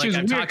it. Which is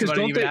weird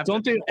because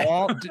don't they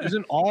all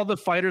isn't all the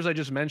fighters I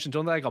just mentioned,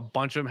 don't they like a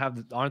bunch of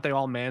them aren't they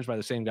all managed by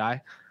the same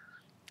guy?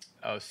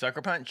 Oh,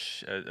 Sucker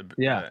Punch.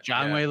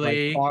 John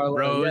Weili, like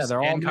Rose,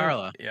 they're all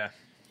Carla. Yeah,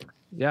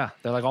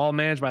 they're like all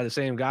managed by the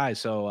same guy.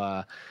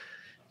 So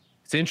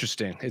it's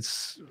interesting.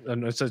 It's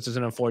an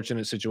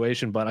unfortunate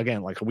situation, but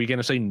again, like, are we going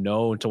to say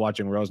no to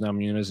watching Rose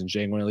Namajunas and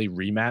Zhang Weili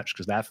rematch?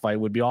 Because that fight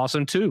would be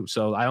awesome too.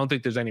 So I don't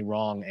think there's any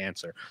wrong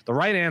answer. The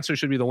right answer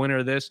should be the winner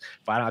of this.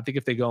 But I think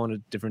if they go in a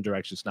different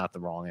direction, it's not the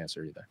wrong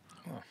answer either.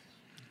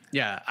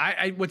 Yeah,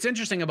 I what's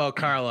interesting about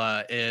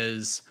Carla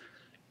is.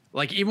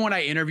 Like, even when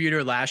I interviewed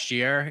her last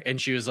year and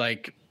she was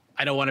like,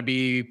 I don't want to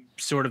be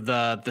sort of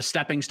the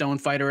stepping stone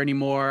fighter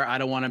anymore. I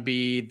don't want to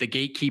be the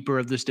gatekeeper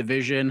of this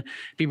division.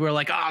 People are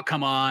like, oh,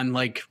 come on.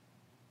 Like,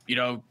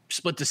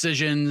 split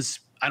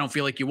decisions. I don't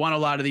feel like you won a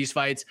lot of these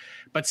fights.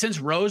 But since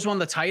Rose won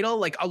the title,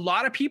 like a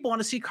lot of people want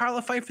to see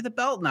Carla fight for the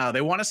belt now.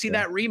 They want to see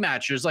that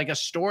rematch. There's like a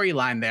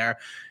storyline there.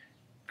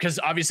 Because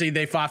obviously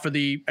they fought for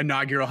the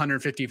inaugural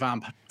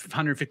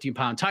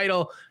 115-pound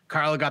title.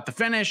 Carla got the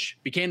finish,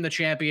 became the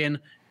champion.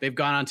 They've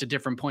gone on to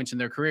different points in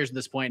their careers at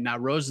this point. Now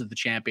Rose is the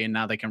champion.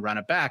 Now they can run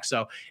it back.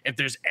 So if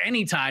there's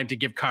any time to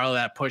give Carla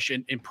that push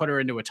and put her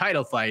into a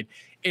title fight,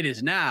 it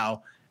is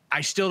now.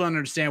 I still don't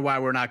understand why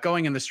we're not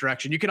going in this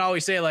direction. You can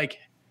always say like,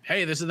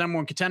 hey, this is the number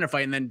one contender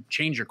fight and then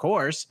change your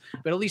course,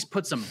 but at least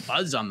put some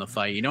buzz on the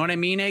fight. You know what I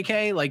mean,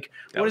 AK? Like,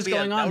 what is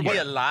going on here? That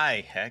would be a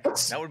lie, heck.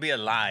 That would be a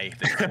lie.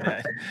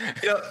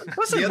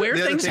 Listen, weird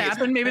things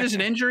happen. Maybe there's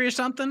an injury or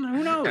something.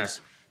 Who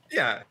knows?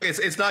 Yeah,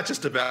 it's not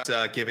just about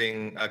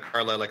giving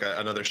Carla like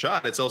another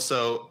shot. It's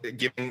also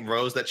giving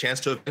Rose that chance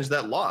to avenge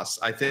that loss.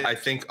 I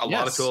think a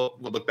lot of people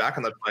will look back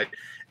on that fight,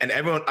 and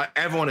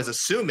everyone is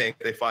assuming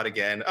they fought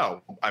again.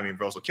 Oh, I mean,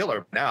 Rose will kill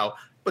her now.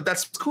 But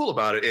that's what's cool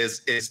about it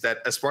is that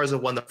as far as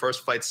it won the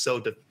first fight so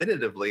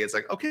definitively, it's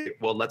like, okay,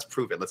 well, let's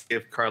prove it. Let's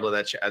give Carla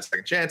that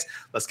second chance.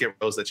 Let's give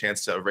Rose the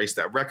chance to erase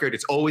that record.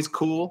 It's always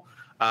cool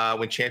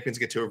when champions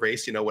get to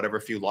erase,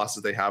 whatever few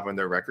losses they have on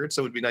their record.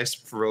 So it would be nice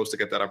for Rose to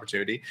get that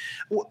opportunity.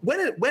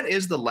 When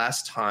is the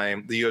last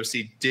time the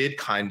UFC did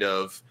kind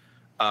of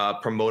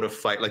promote a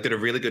fight, like did a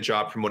really good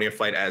job promoting a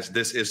fight as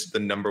this is the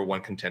number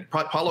one contender?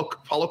 Paulo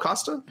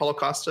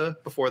Costa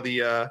before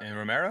the and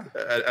Romero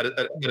at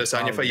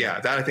Adesanya fight. Yeah,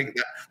 that I think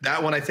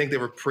that one I think they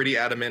were pretty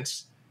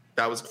adamant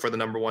that was for the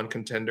number one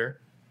contender.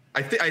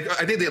 I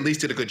think they at least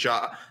did a good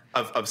job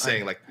of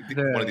saying like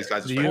one of these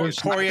guys is fighting.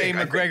 Poirier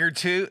McGregor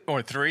 2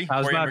 or 3. I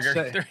was Poirier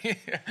about to say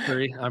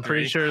 3. I'm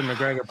pretty sure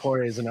McGregor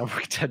Poirier is a number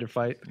one contender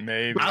fight.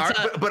 Maybe.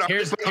 But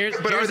here's are an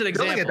they example.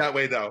 building it that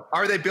way though?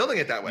 Are they building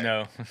it that way?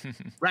 No.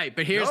 Right,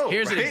 but here's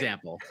an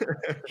example.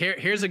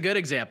 Here's a good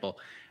example.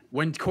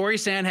 When Corey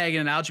Sandhagen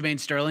and Aljamain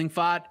Sterling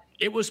fought,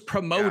 it was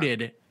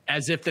promoted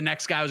as if the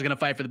next guy was going to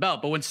fight for the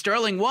belt. But when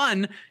Sterling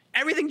won,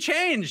 everything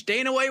changed.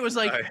 Dana White was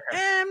like,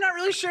 I'm not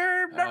really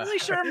sure.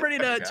 I'm ready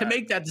to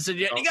make that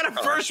decision. You got a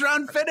first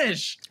round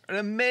finish. An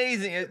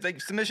amazing, it's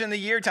like submission of the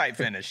year type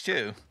finish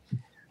too.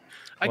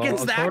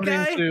 against that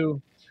guy?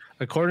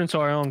 According to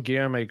our own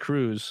Guilherme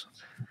Cruz,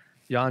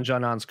 Yan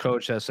Janan's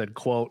coach has said,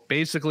 quote,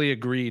 basically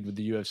agreed with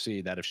the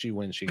UFC that if she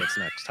wins, she gets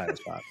the next title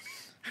spot.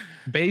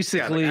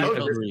 Basically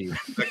agreed.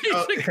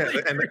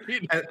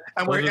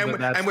 And we're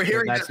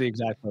hearing that's the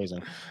exact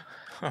phrasing.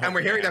 And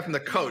we're hearing that from the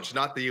coach,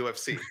 not the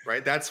UFC,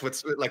 right? That's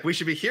what's like. We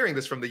should be hearing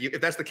this from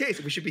if that's the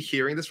case, we should be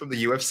hearing this from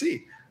the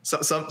UFC.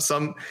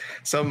 Some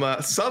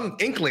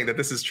inkling that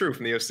this is true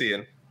from the UFC,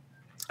 and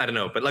I don't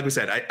know. But like we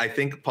said, I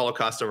think Paulo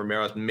Costa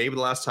Romero, maybe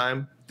the last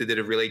time they did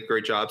a really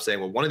great job saying,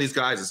 well, one of these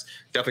guys is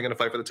definitely going to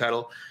fight for the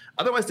title.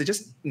 Otherwise, they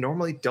just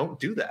normally don't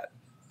do that.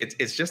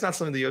 It's just not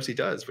something the UFC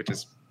does, which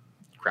is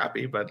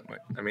crappy. But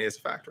I mean, it's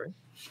a fact, right?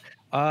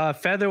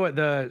 Featherweight,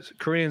 the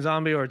Korean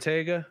Zombie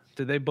Ortega,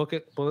 did they bill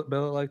it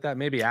like that?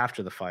 Maybe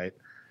after the fight.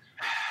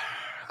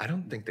 I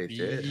don't think they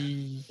did.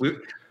 It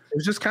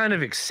was just kind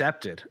of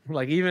accepted.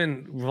 Like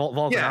even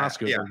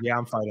Volkanovski was like, yeah,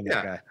 I'm fighting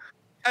that guy.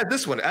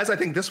 As I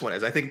think this one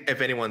is. I think if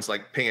anyone's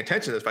like paying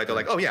attention to this fight, they're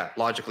like, oh yeah,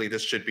 logically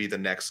this should be the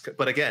next.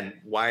 But again,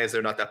 why is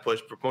there not that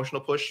promotional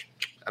push?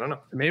 I don't know.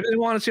 Maybe they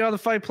want to see how the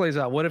fight plays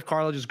out. What if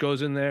Carla just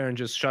goes in there and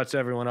just shuts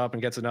everyone up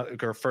and gets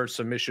her first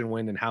submission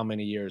win in how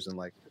many years in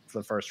like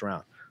the first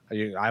round?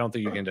 I don't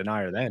think you can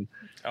deny her then.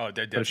 Oh,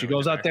 but if she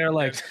goes out there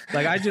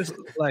I just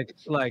like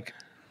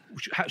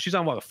she's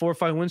on what, a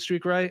 4-fight win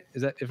streak, right?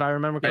 Is that, if I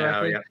remember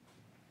correctly? Yeah.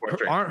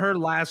 Aren't her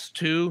last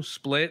 2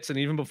 splits, and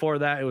even before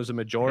that it was a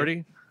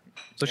majority?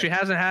 So she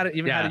hasn't had a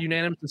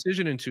unanimous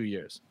decision in 2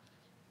 years.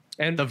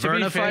 And the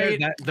Verna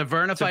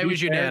fight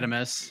was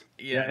unanimous.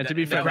 Yeah, and to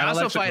be fair, the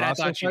Grasso fight I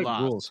thought she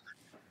lost. Rules.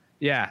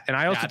 Yeah, and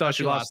I also thought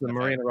she lost the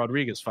Marina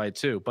Rodriguez fight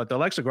too. But the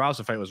Alexa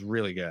Grasso fight was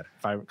really good.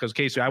 Because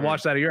Casey, I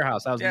watched that at your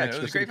house. That was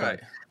it was a great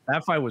fight.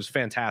 That fight was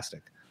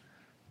fantastic.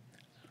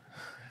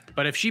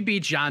 But if she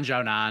beats Yan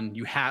Xiaonan,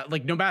 you have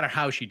no matter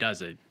how she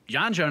does it,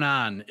 Yan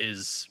Xiaonan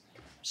is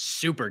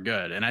super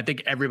good, and I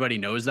think everybody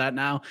knows that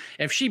now.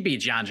 If she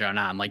beats Yan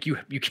Xiaonan,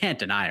 you can't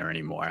deny her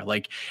anymore.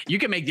 Like you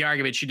can make the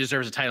argument she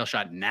deserves a title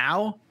shot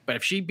now, but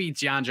if she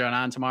beats Yan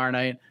Xiaonan tomorrow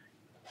night,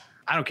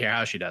 I don't care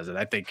how she does it.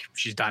 I think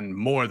she's done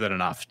more than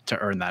enough to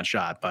earn that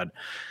shot. But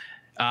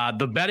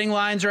the betting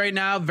lines right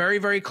now, very,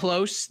 very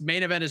close.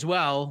 Main event as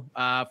well.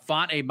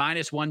 Font a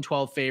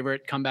 -112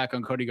 favorite. Comeback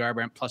on Cody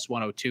Garbrandt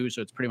 +102.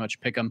 So it's pretty much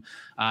pick 'em.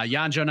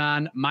 Yan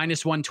Xiaonan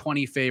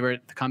 -120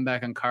 favorite. The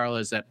comeback on Carla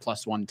is at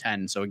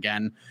 +110. So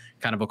again,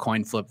 kind of a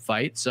coin flip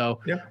fight. So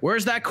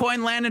where's that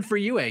coin landing for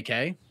you,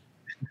 AK?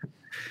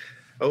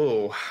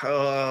 I'll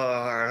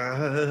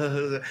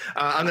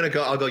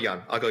go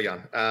Yan.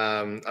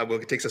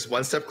 It takes us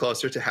one step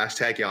closer to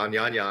hashtag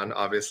Yan,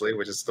 obviously,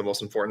 which is the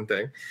most important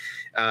thing.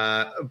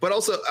 But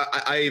also,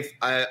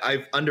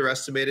 I've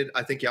underestimated,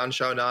 I think, Yan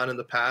Xiaonan in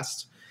the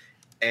past,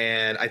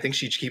 and I think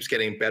she keeps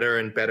getting better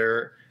and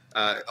better.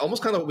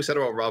 Almost kind of what we said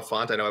about Rob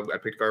Font. I know I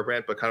picked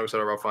Garbrandt, but kind of what we said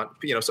about Rob Font.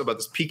 So about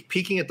this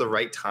peaking at the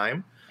right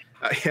time.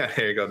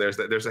 There you go. There's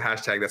a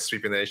hashtag that's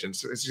sweeping the nation.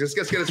 So it's just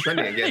get us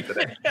trending again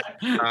today.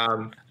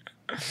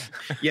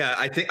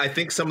 I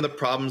think some of the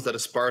problems that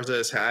Esparza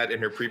has had in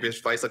her previous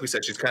fights, like we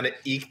said, she's kind of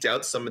eked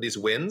out some of these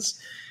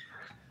wins.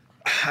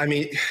 I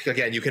mean,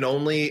 again, you're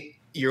only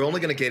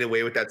going to get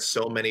away with that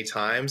so many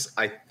times.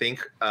 I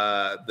think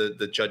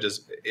the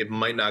judges, it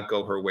might not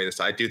go her way this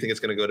time. I do think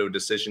it's going to go to a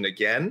decision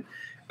again,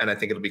 and I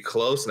think it'll be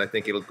close, and I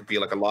think it'll be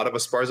like a lot of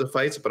Esparza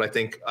fights. But I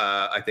think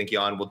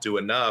Yan will do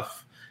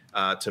enough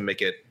to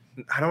make it.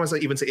 I don't want to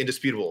even say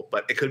indisputable,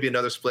 but it could be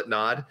another split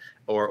nod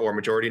or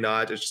majority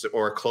nod,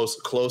 or a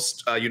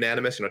close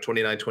unanimous,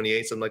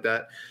 29-28, something like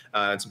that,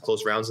 and some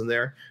close rounds in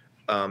there.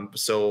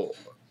 So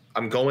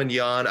I'm going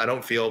Yan. I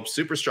don't feel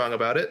super strong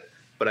about it,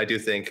 but I do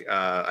think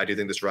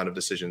this round of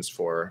decisions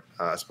for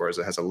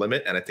Esparza has a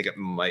limit, and I think it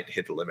might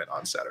hit the limit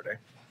on Saturday.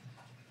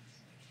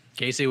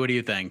 Casey, what do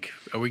you think?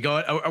 Are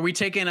we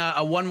taking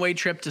a one-way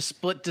trip to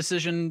split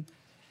decision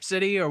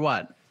city or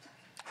what?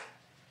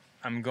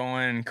 I'm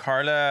going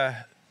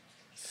Carla.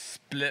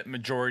 Split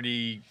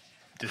majority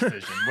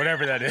decision,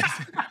 whatever that is.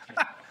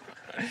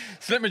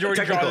 Split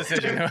majority draw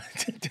decision.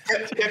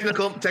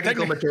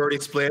 technical majority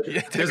split.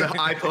 Yeah, there's a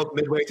high poke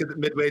midway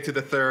to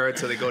the third,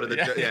 so they go to the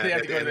they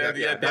have to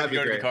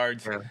go to the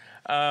cards.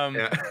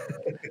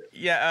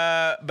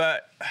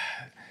 But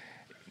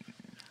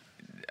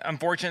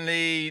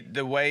unfortunately,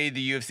 the way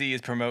the UFC is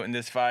promoting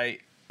this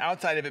fight,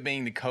 outside of it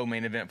being the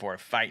co-main event for a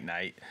fight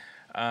night,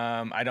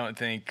 I don't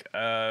think.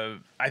 I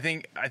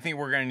think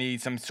we're going to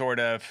need some sort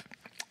of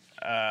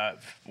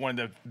one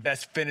of the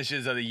best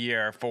finishes of the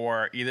year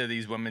for either of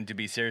these women to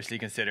be seriously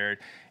considered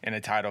in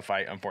a title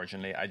fight.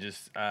 Unfortunately, I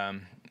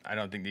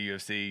don't think the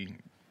UFC.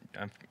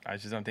 I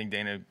just don't think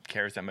Dana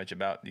cares that much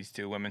about these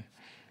two women.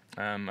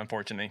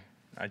 Unfortunately,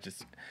 I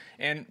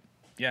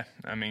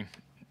mean,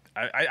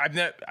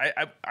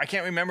 I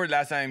can't remember the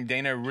last time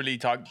Dana really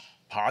talked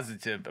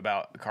positive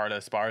about Carla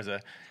Esparza.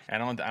 I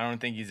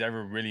don't think he's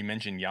ever really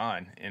mentioned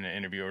Yan in an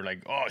interview, or like,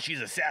 oh, she's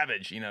a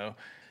savage.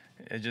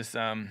 It just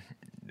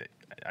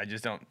I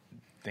just don't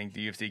think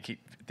the UFC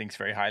thinks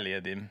very highly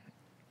of them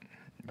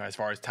as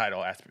far as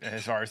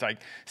like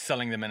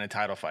selling them in a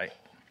title fight.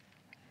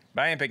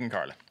 But I am picking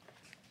Carla.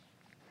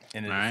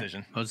 in the All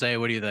decision. Right. Jose,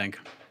 what do you think?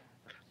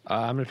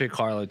 I'm gonna pick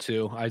Carla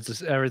too.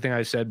 Everything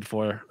I said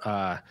before.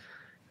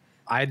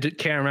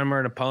 Can't remember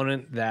an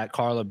opponent that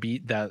Carla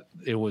beat that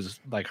it was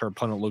like her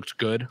opponent looked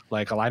good.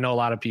 Like I know a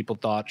lot of people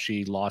thought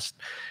she lost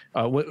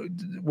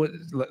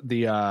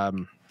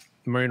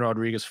Marina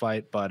Rodriguez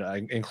fight, but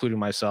including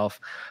myself,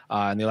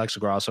 and the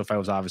Alexa Grasso fight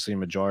was obviously a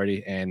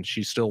majority, and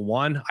she still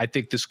won. I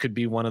think this could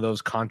be one of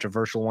those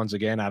controversial ones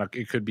again.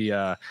 It could be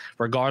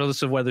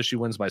regardless of whether she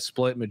wins by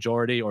split,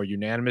 majority, or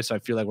unanimous. I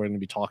feel like we're going to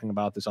be talking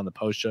about this on the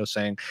post show,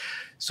 saying,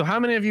 "So how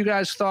many of you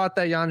guys thought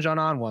that Yan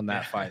Xiaonan won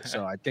that fight?"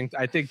 So I think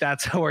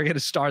that's how we're going to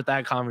start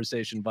that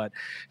conversation. But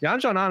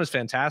Yan Xiaonan is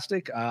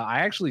fantastic. I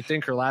actually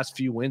think her last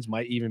few wins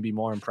might even be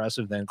more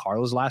impressive than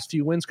Carla's last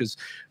few wins because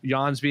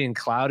Yan's being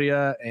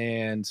Claudia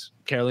and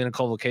Karolina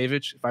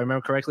Kowalkiewicz, if I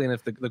remember correctly. And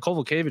if the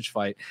Kowalkiewicz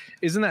fight,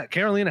 isn't that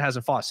Karolina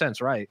hasn't fought since,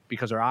 right?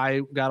 Because her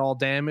eye got all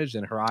damaged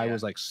and her eye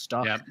was like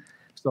stuck. Yep.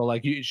 So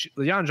like Yan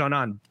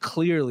Xiaonan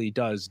clearly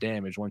does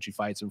damage when she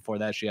fights. And before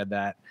that, she had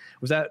that.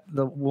 Was that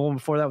the one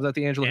before that? Was that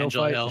the Angela Hill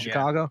fight in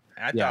Chicago?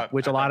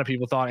 Which a lot of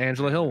people thought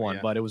Angela Hill won,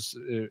 but it was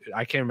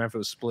I can't remember if it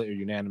was split or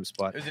unanimous.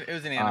 But it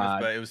was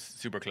unanimous, but it was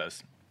super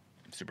close.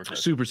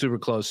 Super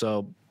close.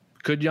 So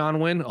could Yan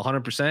win?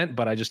 100%,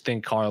 but I just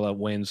think Carla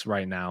wins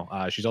right now.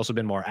 She's also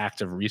been more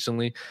active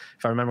recently.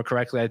 If I remember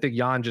correctly, I think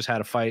Yan just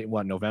had a fight,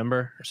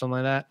 November or something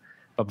like that?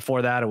 But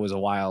before that, it was a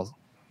wild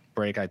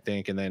break, I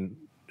think. And then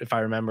if I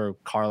remember,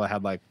 Carla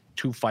had like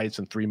 2 fights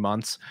in 3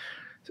 months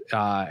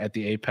at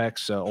the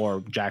Apex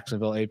or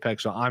Jacksonville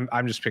Apex. So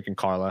I'm just picking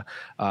Carla.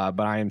 But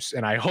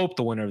I hope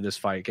the winner of this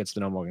fight gets the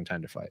no more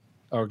contender fight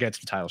or gets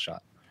the title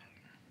shot.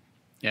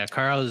 Yeah,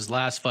 Carla's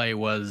last fight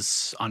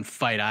was on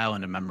Fight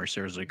Island, if I remember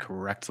seriously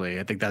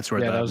correctly. I think that's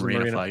where the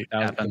Marina fight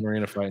happened. That was the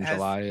Marina fight in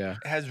July, yeah.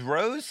 Has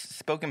Rose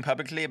spoken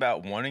publicly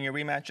about wanting a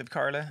rematch with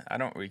Carla? I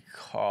don't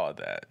recall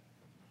that.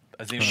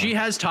 She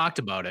has talked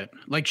about it.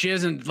 Like, she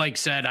hasn't,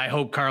 said, I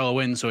hope Carla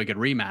wins so he could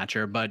rematch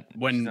her. But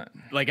when,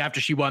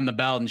 after she won the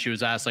belt and she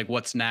was asked,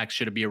 what's next?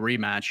 Should it be a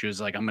rematch? She was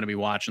like, I'm going to be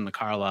watching the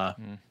Carla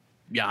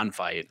Yan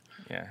fight.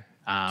 Yeah.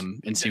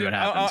 And see what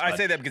happens. I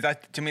say that because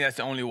to me, that's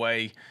the only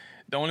way.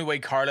 The only way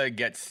Carla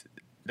gets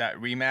that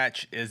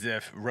rematch is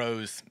if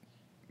Rose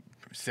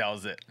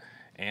sells it,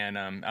 and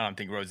I don't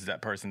think Rose is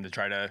that person to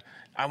try to.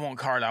 I want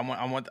Carla. I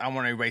want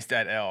to erase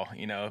that L.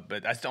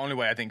 But that's the only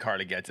way I think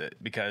Carla gets it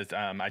because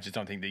I just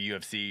don't think the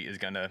UFC is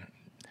gonna.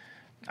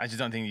 I just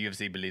don't think the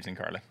UFC believes in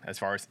Carla as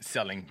far as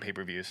selling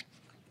pay-per-views.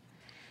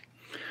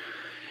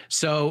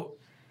 So,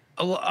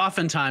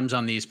 oftentimes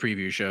on these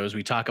preview shows,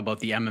 we talk about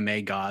the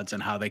MMA gods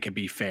and how they could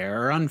be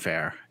fair or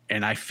unfair,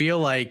 and I feel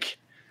like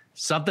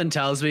something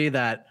tells me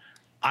that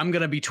I'm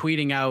going to be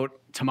tweeting out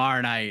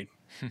tomorrow night,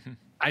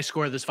 I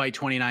score this fight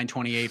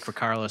 29-28 for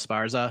Carla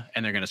Esparza,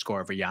 and they're going to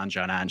score for Yan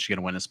Xiaonan. She's going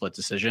to win a split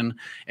decision.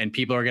 And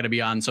people are going to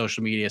be on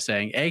social media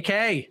saying, AK,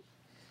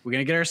 we're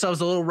going to get ourselves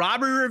a little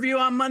robbery review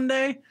on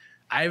Monday.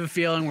 I have a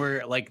feeling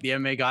the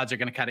MMA gods are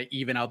going to kind of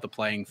even out the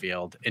playing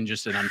field in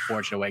just an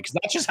unfortunate way because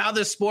that's just how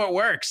this sport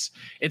works.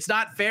 It's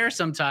not fair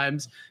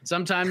sometimes.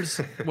 Sometimes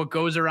what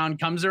goes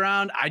around comes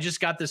around. I just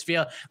got this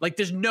feel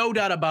there's no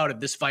doubt about it.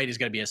 This fight is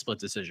going to be a split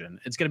decision.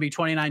 It's going to be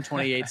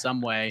 29-28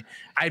 some way.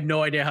 I have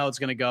no idea how it's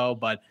going to go,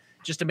 but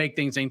just to make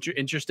things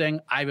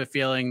interesting, I have a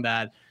feeling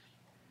that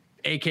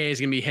AK is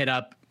going to be hit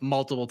up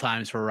multiple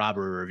times for a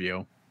robbery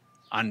review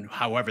on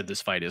however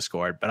this fight is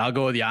scored. But I'll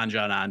go with Yan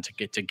Xiaonan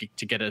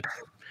to get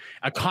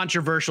a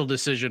controversial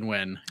decision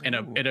win in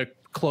a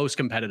close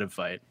competitive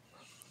fight.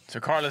 So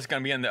Carla's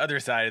going to be on the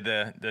other side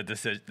of the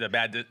decision,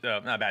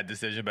 not bad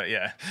decision, but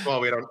yeah. Well,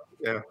 we don't.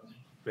 Yeah,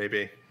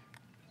 maybe.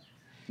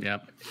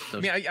 Yep.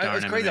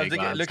 It's crazy.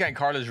 I was looking at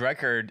Carla's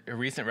record, her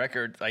recent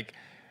record.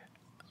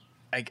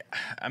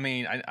 I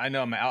mean, I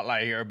know I'm an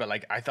outlier here, but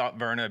I thought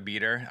Verna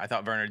beat her. I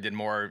thought Verna did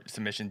more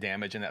submission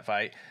damage in that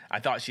fight.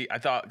 I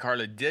thought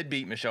Carla did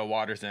beat Michelle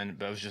Waterson,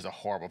 but it was just a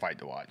horrible fight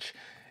to watch.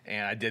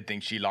 And I did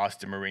think she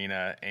lost to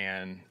Marina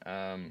and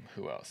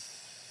who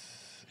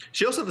else?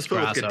 She also had the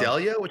split with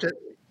Gadelia,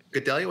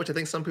 which I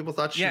think some people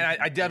thought she. Yeah,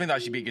 I definitely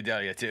thought she beat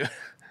Gadelia too.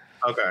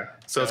 Okay,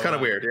 so it's kind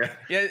of weird,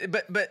 yeah. Yeah,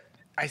 but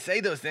I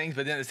say those things,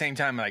 but then at the same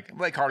time,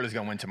 Carla's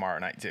gonna win tomorrow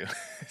night too.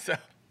 So,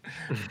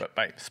 but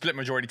by split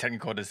majority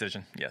technical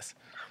decision, yes.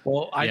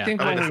 Well, I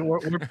think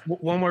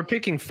when we're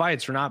picking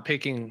fights, we're not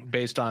picking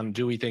based on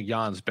do we think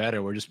Jan's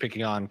better. We're just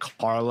picking on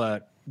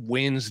Carla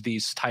wins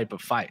these type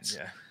of fights.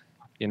 Yeah.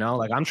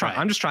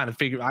 I'm just trying to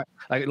figure.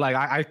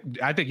 I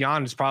think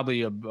Yan is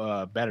probably a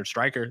better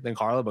striker than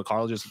Carla, but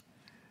Carla just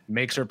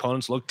makes her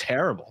opponents look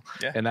terrible,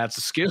 and that's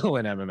a skill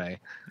in MMA.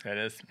 That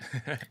is.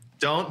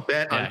 Don't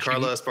bet on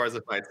Carla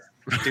Esparza fights.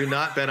 Do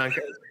not bet on.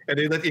 And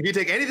if you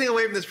take anything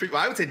away from this,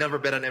 I would say never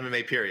bet on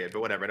MMA. Period.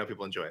 But whatever, I know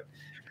people enjoy it.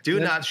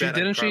 Didn't she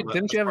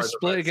have a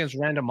split against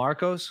Randa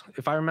Marcos,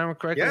 if I remember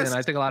correctly? Yes. And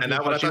I think a lot of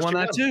people thought she won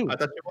that too.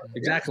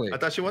 Exactly. I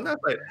thought she won that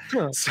fight.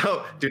 Huh.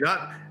 So do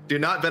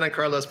not bet on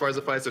Carla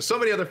Esparza fights. There's so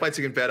many other fights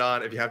you can bet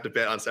on. If you have to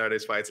bet on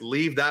Saturday's fights,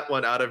 leave that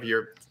one out of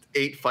your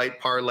 8-fight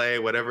parlay,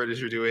 whatever it is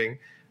you're doing,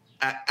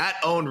 at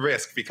own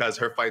risk because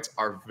her fights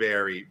are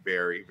very,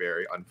 very,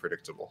 very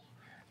unpredictable.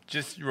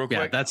 just real quick.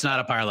 Yeah, that's not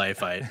a parlay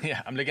fight.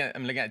 Yeah, I'm looking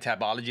at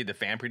Tapology, the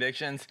fan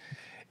predictions,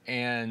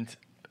 and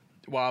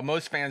while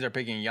most fans are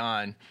picking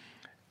Jan,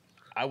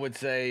 I would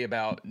say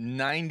about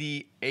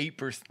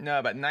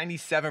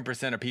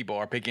 97% of people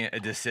are picking a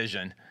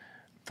decision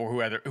for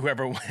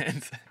whoever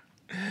wins.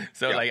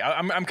 So like,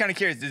 I'm kind of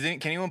curious.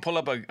 Can anyone pull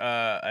up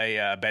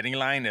a betting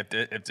line if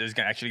there's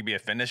gonna actually be a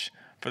finish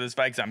for this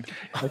fight?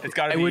 It's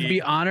got to be. I would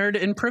be honored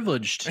and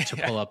privileged to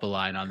pull up a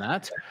line on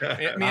that.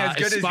 I mean, as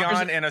good as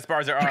Jan and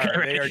Esparza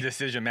are, they are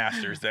decision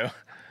masters, though.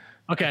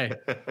 Okay,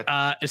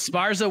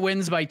 Esparza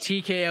wins by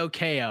TKO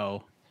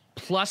KO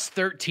plus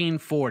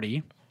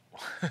 1340.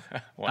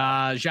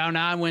 Wow. Zhao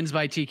Nan wins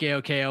by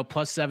TKO KO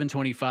plus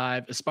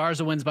 725.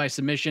 Esparza wins by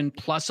submission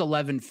plus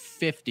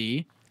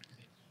 1150.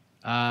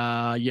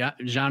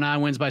 Zhao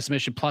Nan wins by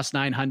submission plus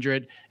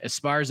 900.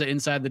 Esparza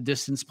inside the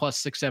distance plus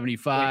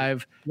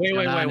 675. Wait,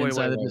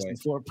 inside the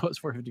distance plus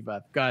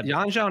 455. Go ahead.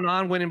 Yan Zhao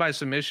Nan winning by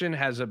submission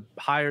has a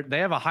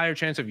higher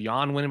chance of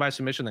Yan winning by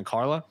submission than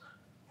Carla.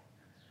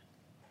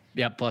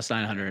 Yeah, plus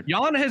 900.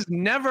 Yan has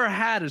never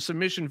had a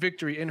submission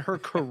victory in her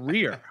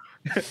career.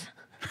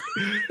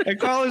 And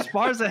Carla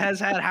Esparza has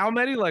had how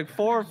many? Like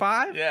 4 or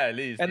 5? Yeah, at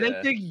least. And they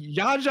think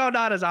Yan Zhao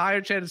Nan has a higher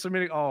chance of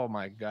submitting. Oh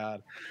my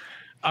God.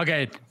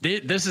 Okay,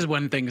 this is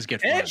when things get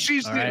fun.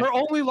 And her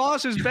only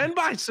loss has been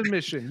by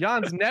submission.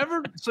 Jan's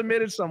never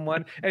submitted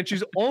someone, and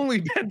she's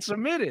only been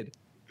submitted.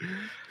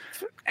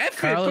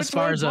 Carla Put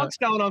Esparza $20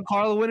 down on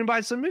Carla winning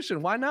by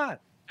submission. Why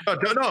not?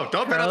 No,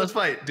 don't bet on this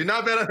fight. Do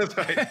not bet on this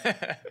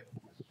fight.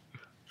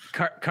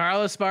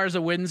 Carla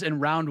Esparza wins in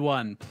round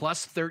 1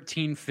 plus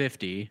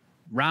 1350.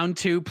 Round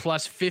 2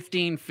 plus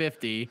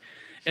 1550.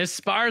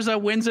 Esparza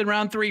wins in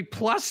round 3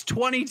 plus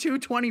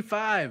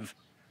 2225.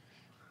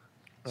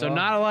 So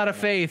not a lot of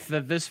faith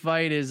that this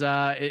fight is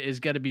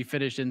going to be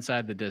finished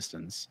inside the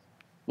distance.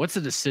 What's the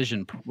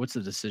decision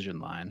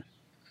line?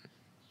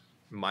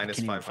 Minus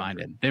I can't even 500. find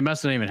it. They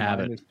must not even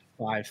have it.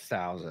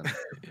 5,000.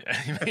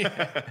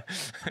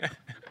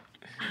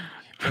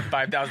 Put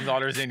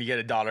 $5,000 in, you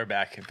get $1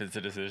 back if it's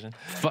a decision.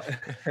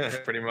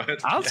 Pretty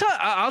much.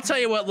 I'll tell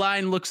you what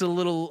line looks a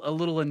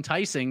little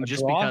enticing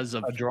just because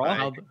of a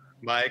draw.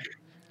 Mike,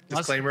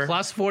 disclaimer.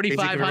 Plus In case you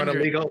can run a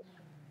 4,500.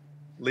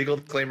 legal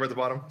disclaimer at the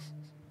bottom.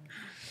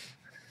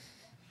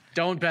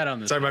 Don't bet on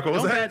this. Sorry, Mike. What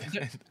was Don't that?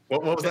 bet-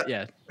 What was that?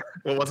 Yeah.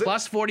 What was it?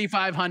 Plus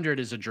 4,500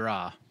 is a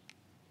draw.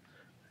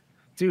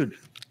 Dude,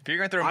 If you're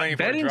gonna throw money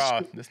for a betting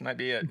draw, this might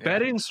be it. Yeah.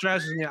 betting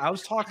stresses me. I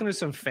was talking to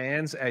some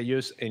fans in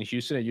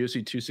Houston at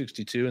UFC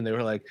 262, and they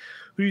were like,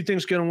 "Who do you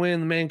think's going to win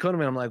the main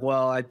tournament?" I'm like,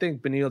 "Well, I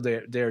think Beneil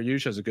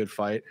Dariush has a good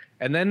fight."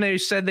 And then they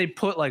said they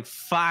put like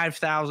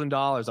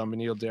 $5,000 on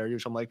Beneil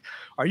Dariush. I'm like,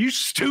 "Are you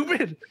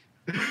stupid?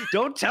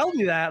 Don't tell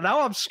me that.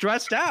 Now I'm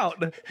stressed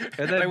out." And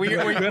then Like when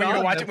you're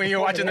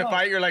watching the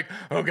fight, you're like,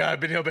 "Oh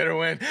God, Benil better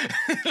win."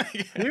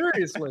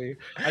 seriously,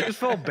 I just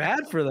felt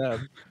bad for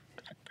them.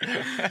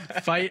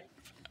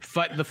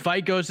 The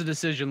fight goes to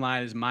decision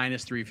line is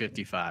minus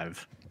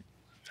 355.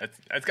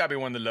 That's got to be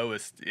one of the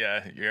lowest, you're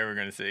ever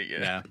gonna see.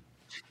 Yeah.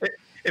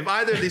 If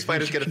either of these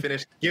fighters get a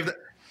finish, give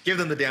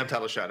them the damn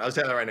title shot. I'll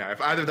tell you that right now.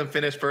 If either of them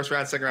finish first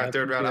round, second round,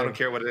 third round, I don't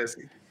care what it is.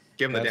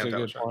 Give them the damn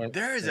title shot.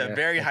 There is a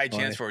very high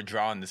chance for a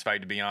draw in this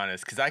fight, to be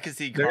honest, because I could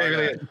see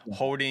Carla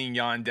holding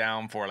Jan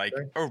down for like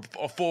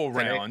a full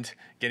round,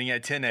 getting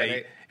at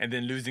 10-8, and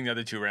then losing the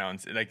other 2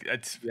 rounds. Like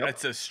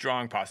that's a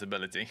strong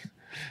possibility.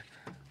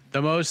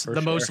 The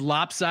most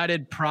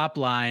lopsided prop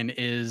line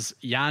is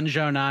Yan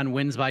Zhao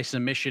wins by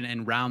submission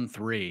in round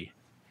 3,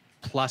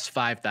 plus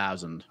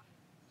 5,000.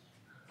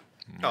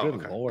 Oh, Good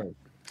okay. Lord.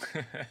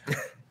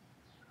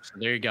 So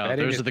there you go.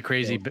 Betting Those is are the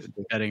crazy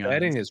betting.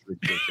 Betting is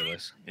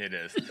ridiculous. It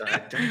is.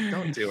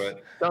 Don't do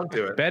it. Don't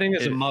do it. Betting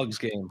is a mugs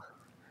game.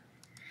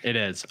 It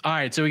is. All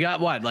right. So we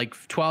got like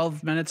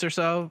 12 minutes or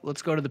so.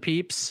 Let's go to the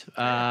peeps.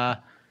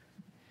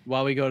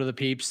 While we go to the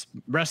peeps,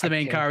 rest of the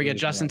main card, we got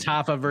Justin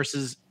Tafa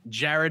versus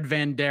Jared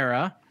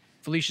Vandera,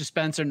 Felicia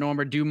Spencer,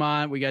 Norma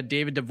Dumont. We got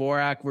David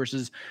Dvorak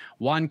versus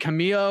Juan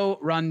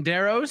Camilo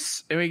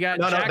Ronderos. And we got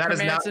Jack that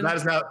Hermanson.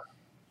 is now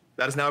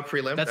a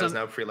prelim. That's That is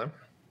now a prelim.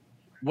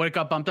 What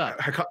got bumped up?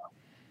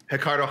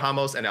 Ricardo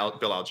Ramos and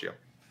Bill Algeo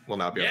will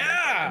now be on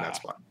that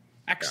spot.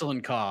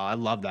 Excellent call. I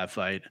love that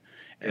fight.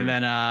 And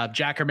then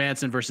Jack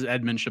Hermanson versus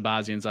Edmund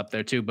Shabazian's up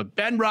there too. But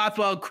Ben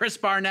Rothwell, Chris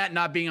Barnett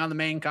not being on the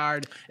main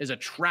card is a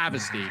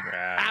travesty.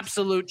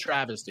 Absolute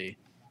travesty.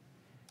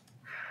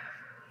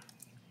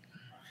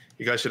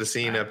 You guys should have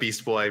seen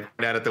Beast Boy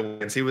right at the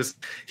wins. He was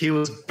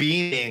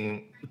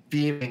beaming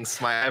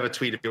smile. I have a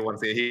tweet if you want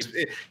to see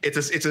it.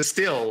 It's a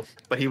still,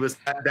 but he was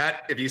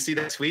that. If you see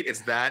that tweet,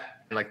 it's that.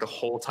 And like the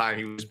whole time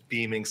he was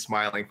beaming,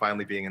 smiling,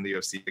 finally being in the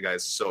UFC. The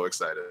guy's so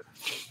excited.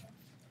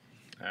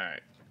 All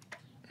right.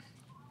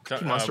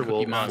 Monster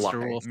will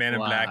Man in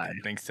Black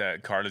thinks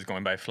that Carla's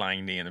going by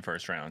flying knee in the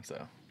first round.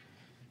 So.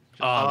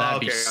 That'd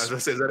be. Is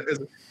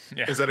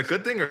that a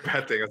good thing or a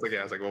bad thing?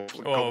 I was like, well,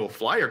 go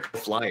fly or go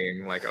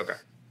flying? Like, okay.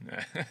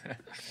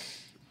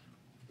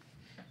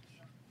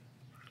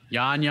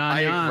 Yan.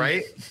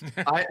 Right?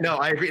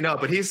 I agree. No,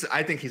 but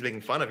I think he's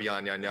making fun of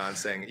Yan,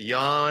 saying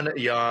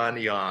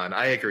Yan.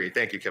 I agree.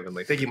 Thank you, Kevin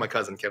Lee. Thank you, my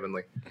cousin, Kevin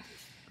Lee.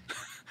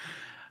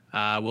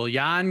 Will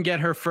Yan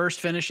get her first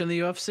finish in the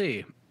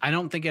UFC? I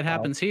don't think it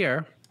happens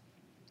here.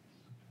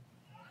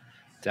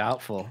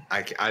 Doubtful.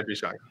 I'd be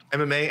shocked.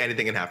 MMA,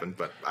 anything can happen,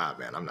 but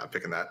man, I'm not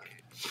picking that.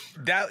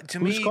 That to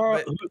me,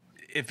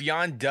 if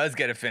Jan does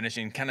get a finish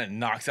and kind of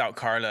knocks out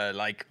Carla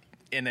like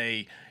in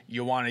a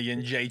Joanna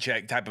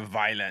Jędrzejczyk type of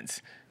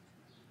violence,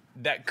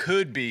 that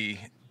could be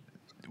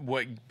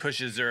what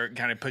pushes her to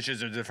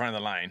the front of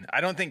the line.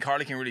 I don't think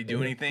Carla can really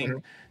do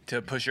anything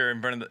to push her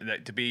in front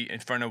of to be in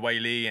front of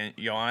Weili and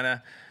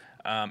Joanna.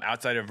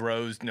 Outside of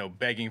Rose,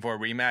 begging for a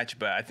rematch,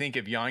 but I think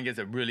if Jan gets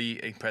a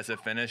really impressive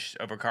finish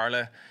over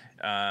Carla,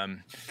 because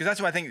that's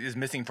what I think is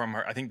missing from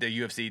her. I think the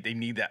UFC, they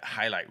need that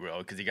highlight reel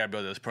because you got to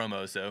build those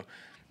promos. So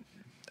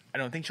I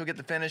don't think she'll get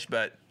the finish,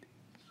 but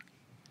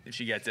if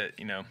she gets it,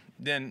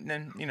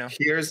 then.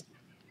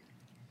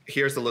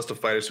 Here's the list of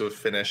fighters who have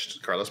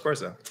finished Carla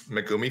Esparza: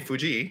 Megumi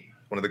Fujii,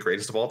 one of the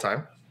greatest of all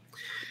time;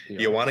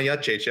 Joanna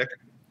Jędrzejczyk,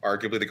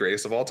 arguably the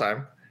greatest of all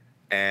time;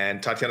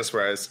 and Tatiana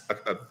Suarez,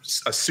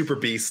 a super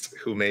beast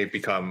who may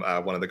become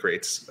one of the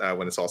greats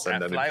when it's all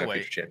said and done.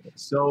 Future champion.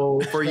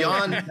 So for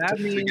Jan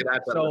to get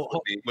that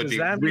would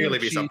really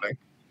be something.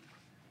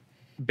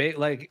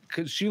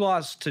 Because she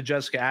lost to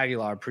Jessica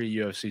Aguilar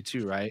pre-UFC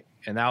too, right?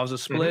 And that was a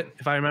split,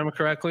 if I remember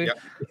correctly. Yep.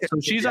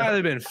 So she's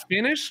either been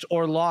finished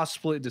or lost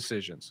split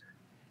decisions.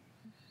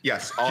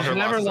 Yes, all she's her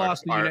never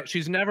lost.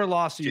 She's never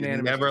lost a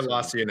unanimous. Never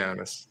lost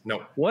unanimous.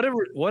 No.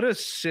 What a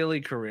silly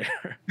career.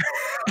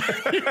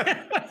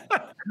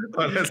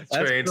 That's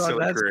such a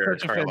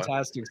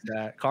fantastic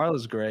stat.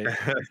 Carla's great.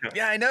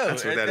 Yeah, I know.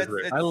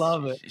 I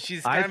love it.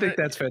 I think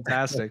that's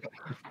fantastic.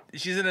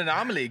 She's an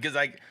anomaly because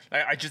I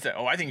just said,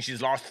 I think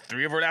she's lost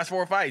 3 of her last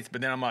 4 fights,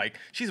 but then I'm like,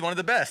 she's one of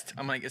the best.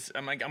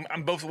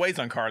 I'm both ways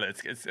on Carla.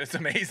 It's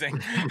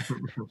amazing.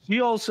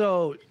 She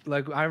also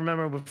I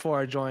remember before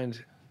I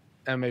joined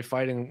MMA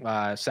Fighting,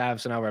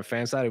 Savs and I were at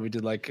Fanside. We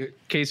did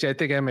Casey. I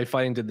think MMA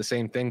Fighting did the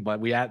same thing, but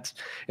we had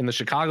in the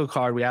Chicago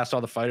card. We asked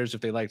all the fighters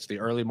if they liked the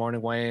early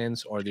morning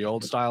weigh-ins or the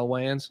old style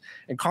weigh-ins,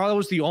 and Carla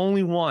was the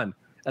only one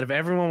out of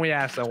everyone we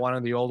asked that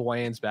wanted the old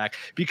weigh-ins back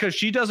because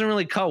she doesn't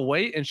really cut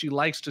weight and she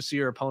likes to see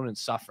her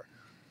opponents suffer.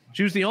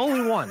 She was the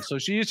only one, so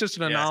she is just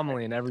an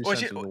anomaly in every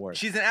sense of the word.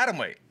 She's an atom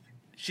weight.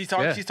 She's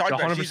talking about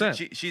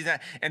 100%. She's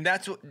that, and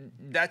that's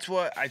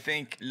what I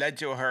think led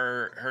to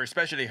her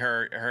especially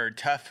her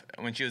tough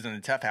when she was in the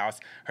Tough House,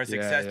 her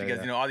success because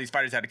all these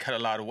fighters had to cut a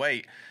lot of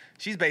weight.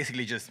 She's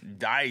basically just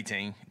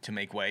dieting to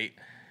make weight,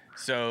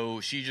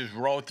 so she just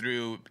rolled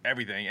through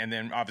everything, and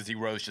then obviously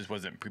Rose just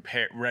wasn't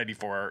ready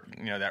for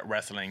that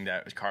wrestling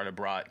that Carla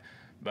brought,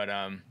 but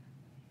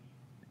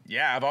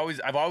yeah, we always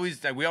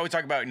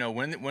talk about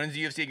when's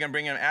the UFC gonna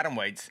bring in atom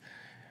weights.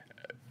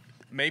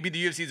 Maybe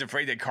the UFC is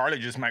afraid that Carla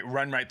just might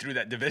run right through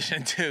that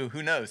division too.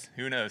 Who knows?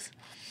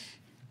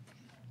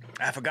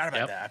 I forgot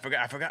about that.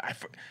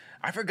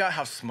 I forgot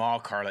how small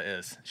Carla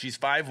is. She's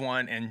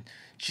 5'1", and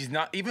she's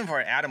not even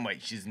for an atom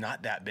weight. She's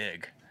not that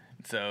big.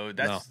 So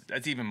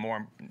that's even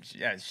more.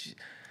 Yeah,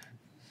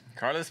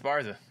 Carla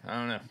Esparza. I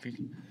don't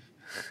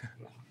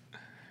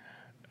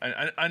know.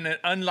 An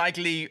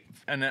unlikely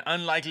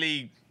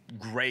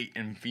great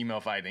in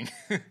female fighting.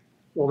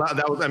 Well,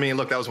 that was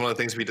one of the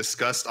things we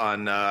discussed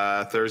on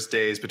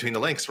Thursdays between the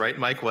links, right?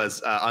 Mike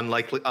was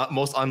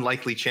most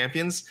unlikely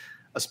champions.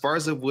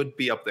 Esparza would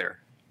be up there.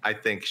 I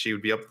think she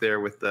would be up there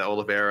with the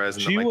Oliveras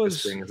and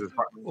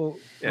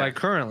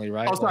currently,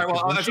 right? Oh, sorry.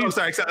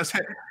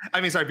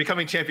 Sorry.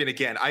 Becoming champion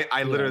again.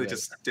 I literally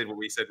just did what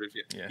we said.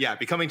 Yeah,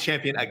 becoming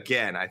champion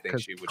again. I think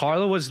she would.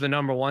 Carla was the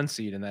number 1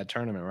 seed in that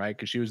tournament, right?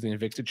 Because she was the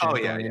Invicta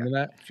champion into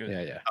that.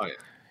 Oh yeah.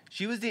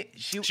 She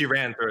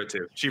ran through it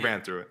too. She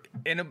ran through it,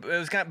 and it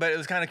was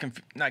kind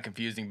of not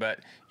confusing. But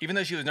even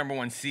though she was number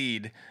 1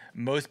 seed,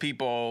 most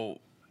people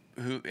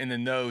who in the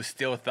know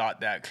still thought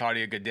that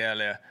Claudia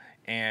Gadelha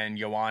and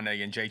Joanna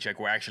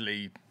Jędrzejczyk were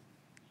actually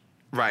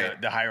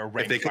the higher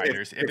ranked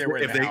fighters. If they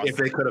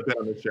could have been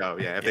on the show,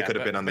 if they could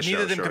have been on the show.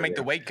 Neither of them can make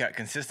the weight cut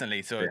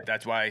consistently, so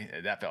that's why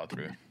that fell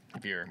through.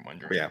 If you're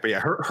wondering,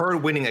 her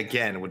winning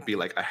again would be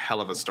a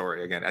hell of a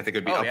story. Again, I think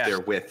it would be up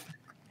there with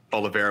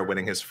Oliveira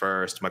winning his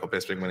first, Michael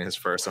Bisping winning his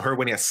first. So her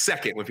winning a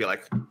second would be what?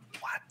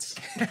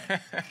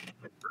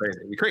 Crazy.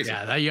 It'd be crazy.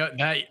 Yeah,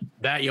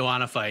 that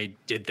Joanna fight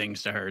did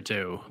things to her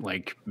too,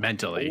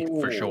 mentally,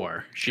 for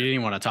sure. She didn't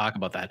even want to talk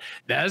about that.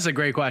 That is a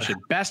great question.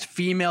 Best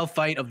female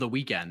fight of the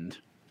weekend.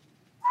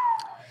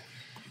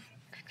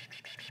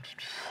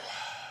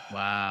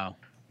 Wow.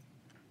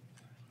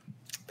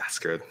 That's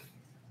good.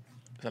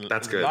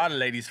 That's good. A lot of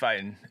ladies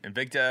fighting.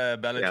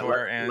 Invicta,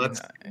 Bellator,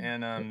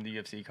 and the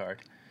UFC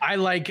card.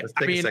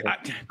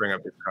 Bring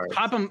up your cards.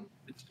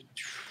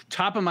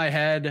 Top of my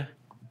head,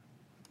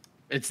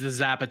 it's the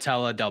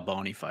Zappatella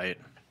Delboni fight.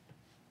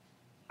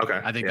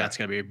 Okay. I think that's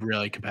going to be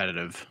really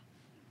competitive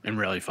and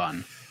really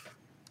fun.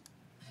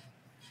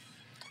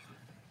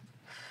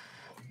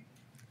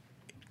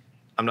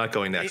 I'm not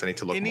going next. I need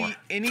to look more.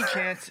 Any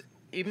chance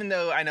even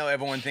though I know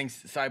everyone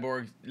thinks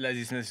Cyborg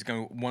Leslie Smith is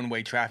going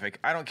one-way traffic,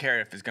 I don't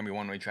care if it's going to be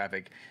one-way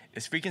traffic.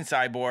 It's freaking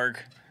Cyborg.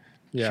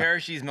 Yeah.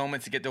 Cherish these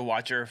moments to get to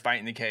watch her fight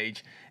in the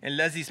cage. And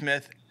Leslie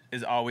Smith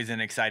is always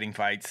in exciting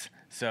fights.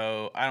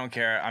 So I don't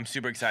care. I'm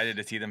super excited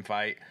to see them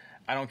fight.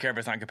 I don't care if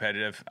it's not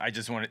competitive. I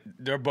just want to.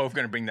 They're both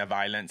going to bring the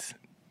violence.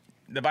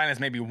 The violence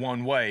may be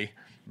one way,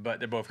 but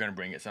they're both going to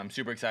bring it. So I'm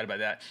super excited about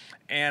that.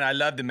 And I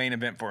love the main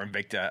event for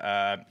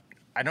Invicta.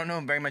 I don't know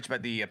very much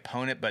about the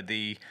opponent, but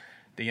the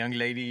young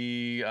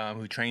lady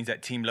who trains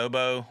at Team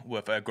Lobo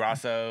with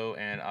Grasso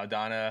and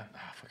Aldana. Oh,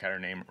 I forgot her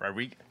name.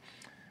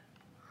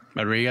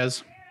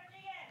 Rodriguez.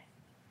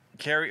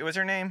 Carrie, what's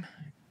her name?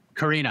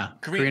 Karina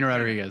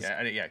Rodriguez.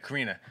 Yeah,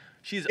 Karina.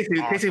 She's Casey,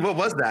 awesome. Casey, what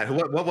was that?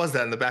 What was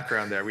that in the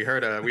background there? We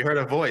heard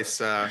a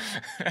voice. Are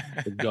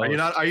you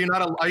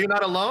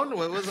not alone?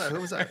 What was that?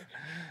 Who was that?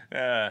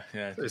 Yeah.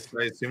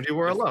 I assumed you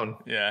were alone.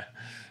 Yeah.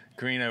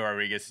 Karina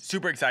Rodriguez,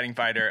 super exciting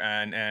fighter,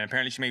 and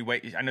apparently she made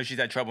weight. I know she's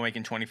had trouble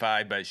making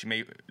 25, but she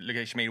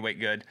made weight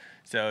good.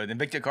 So the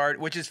Invicta card,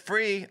 which is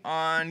free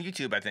on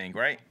YouTube, I think,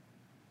 right?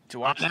 To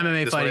watch On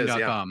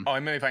MMAfighting.com. Oh,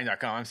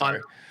 MMAfighting.com. I'm sorry.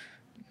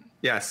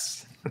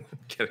 Yes.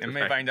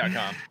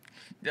 MMAfighting.com.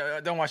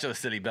 Don't watch those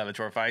silly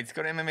Bellator fights.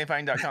 Go to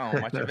MMAfighting.com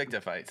and watch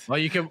Invicta fights. Well,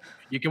 you could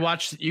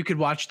watch the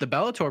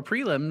Bellator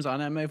prelims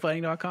on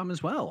MMAfighting.com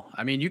as well.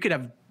 I mean, you could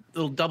have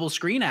little double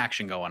screen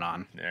action going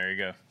on. There you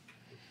go.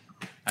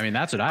 I mean,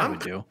 that's what I would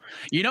do.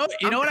 You know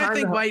what I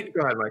think might.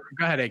 Go ahead, Mike.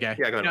 Go ahead, AK. Yeah,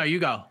 go ahead. No, you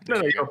go.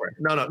 No, you go for it.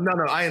 No.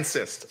 I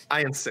insist.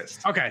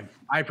 Okay,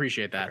 I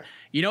appreciate that. Okay.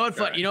 You know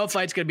what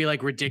fight's gonna be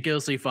like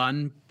ridiculously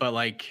fun, but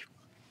like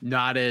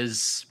not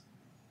as,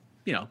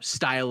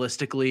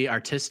 stylistically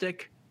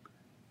artistic.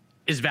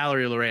 Is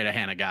Valerie Loretta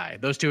Hannah Guy?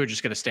 Those two are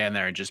just gonna stand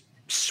there and just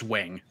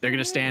swing. They're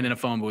gonna stand in a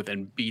phone booth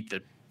and beat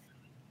the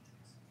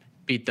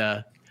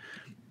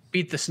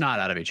snot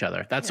out of each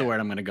other. That's the word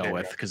I'm going to go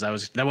with, because that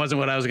wasn't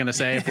what I was going to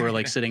say if we were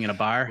like sitting in a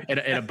bar in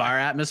a bar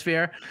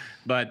atmosphere.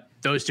 But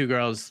those two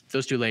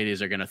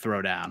ladies are going to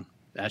throw down.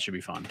 That should be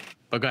fun.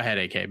 But go ahead,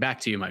 AK. Back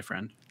to you, my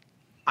friend.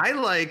 I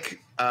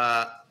like.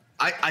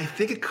 I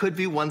think it could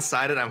be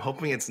one-sided. I'm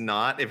hoping it's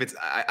not.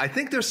 I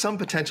think there's some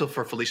potential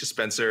for Felicia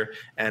Spencer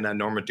and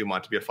Norma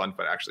Dumont to be a fun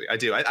fight. Actually, I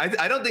do.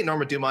 I don't think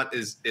Norma Dumont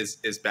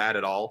is bad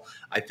at all.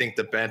 I think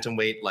the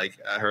bantamweight,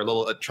 her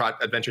little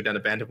adventure down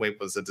to bantamweight,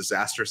 was a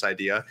disastrous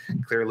idea.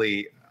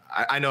 Clearly,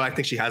 I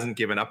think she hasn't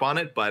given up on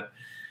it, but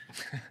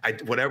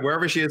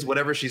wherever she is,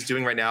 whatever she's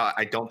doing right now,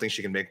 I don't think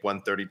she can make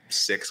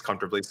 136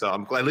 comfortably. So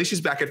I'm glad at least she's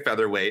back at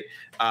featherweight.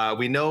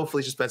 We know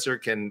Felicia Spencer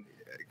can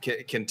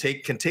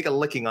take a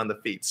licking on the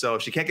feet. So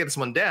if she can't get this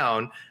one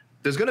down,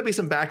 there's going to be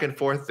some back and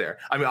forth there.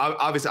 I mean,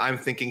 obviously, I'm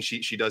thinking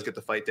she does get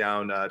the fight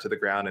down to the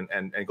ground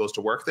and goes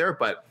to work there.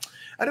 But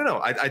I don't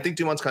know. I think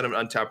Dumont's kind of an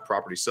untapped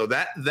property. So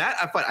that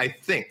fight,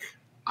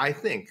 I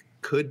think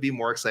could be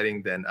more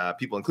exciting than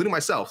people, including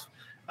myself,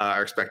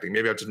 are expecting.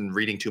 Maybe I've just been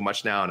reading too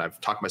much now and I've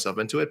talked myself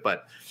into it.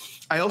 But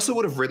I also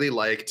would have really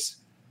liked.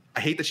 I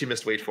hate that she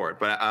missed weight for it,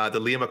 but the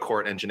Leah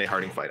McCourt and Janae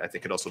Harding fight, I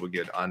think, could also be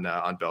good on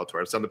Bellator.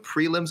 It's on the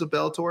prelims of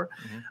Bellator.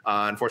 Mm-hmm.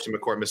 Unfortunately,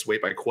 McCourt missed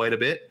weight by quite a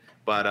bit,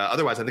 but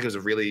otherwise, I think it was I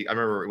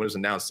remember when it was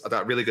announced, I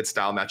thought really good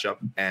style matchup,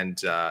 and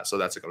so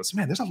that's a good one. So,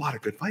 man, there's a lot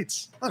of good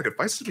fights.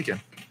 This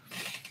weekend.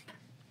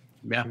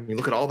 Yeah. I mean,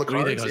 look at all the cards.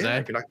 What do you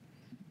think, Jose?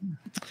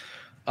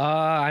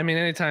 I mean,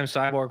 anytime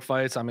Cyborg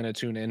fights, I'm going to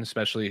tune in,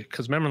 especially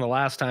because remember the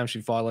last time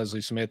she fought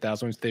Leslie Smith, that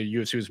was when the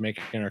UFC was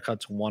making her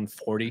cut to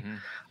 140.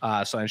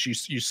 Mm-hmm. And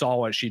you saw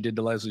what she did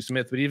to Leslie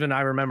Smith. But even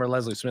I remember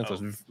Leslie Smith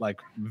was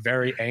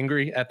very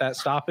angry at that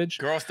stoppage.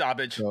 Girl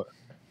stoppage.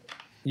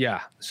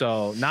 Yeah,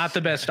 so not the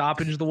best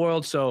stoppage in the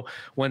world. So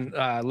when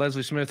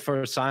Leslie Smith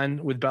first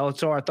signed with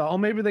Bellator, I thought,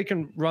 maybe they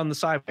can run the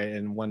sideway.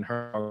 And when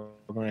her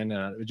ran,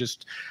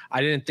 I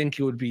didn't think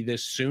it would be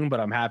this soon, but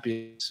I'm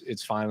happy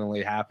it's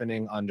finally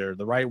happening under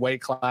the right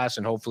weight class,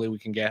 and hopefully we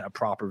can get a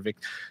proper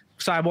victory.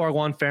 Cyborg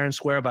won fair and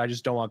square, but I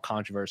just don't want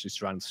controversy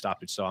surrounding the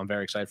stoppage. So I'm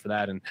very excited for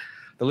that. And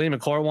the Lee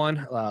McCourt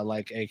one,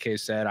 like AK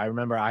said, I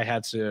remember I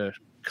had to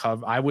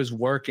cover. I was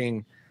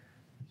working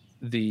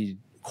the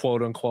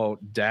quote unquote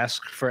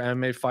desk for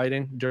MMA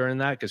fighting during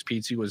that because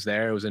PT was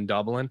there. It was in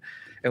Dublin,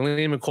 and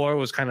Lee McCourt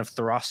was kind of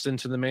thrust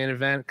into the main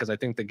event because I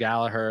think the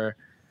Gallagher,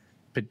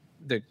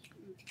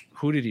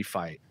 who did he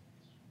fight?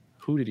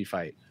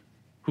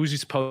 Who's he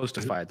supposed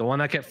to fight? The one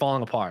that kept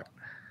falling apart.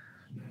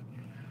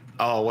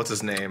 Oh, what's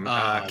his name?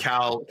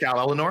 Cal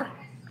Eleanor?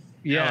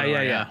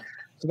 Yeah.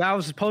 So that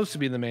was supposed to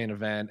be the main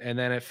event, and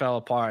then it fell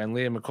apart, and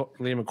Liam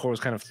McCourt was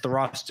kind of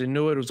thrust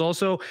into it. It was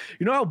also,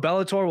 how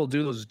Bellator will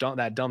do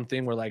that dumb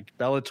thing where like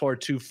Bellator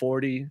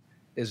 240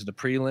 is the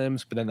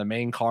prelims, but then the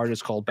main card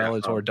is called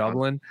Bellator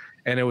Dublin,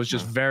 and it was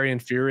just very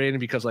infuriating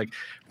because like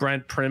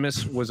Brent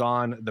Primus was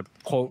on the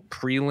quote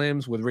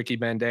prelims with Ricky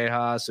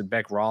Bandejas and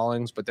Beck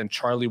Rawlings, but then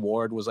Charlie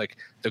Ward was like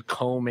the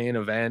co-main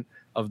event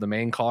of the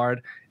main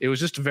card. It was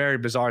just a very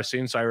bizarre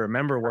scene. So I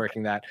remember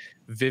working that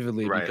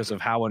vividly because of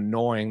how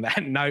annoying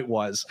that night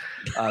was.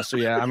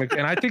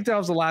 And I think that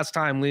was the last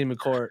time Lee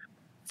McCourt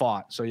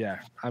fought. So yeah,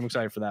 I'm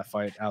excited for that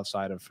fight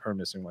outside of her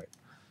missing weight.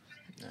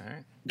 All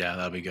right. Yeah,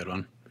 that'll be a good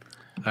one.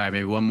 All right,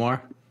 maybe one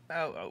more.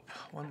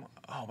 One more.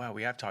 Oh wow,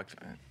 we have talked.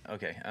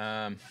 Okay.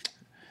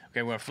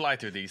 Okay, we're gonna fly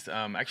through these.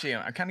 Actually,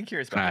 I'm kind of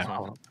curious about this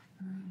one.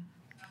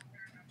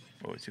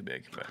 Oh, it's too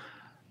big. But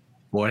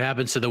what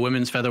happens to the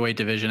women's featherweight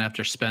division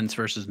after Spence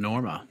versus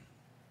Norma?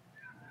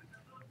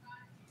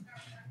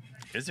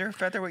 is there a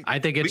featherweight? I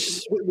think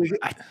it's.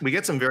 We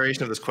get some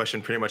variation of this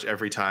question pretty much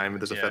every time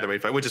there's a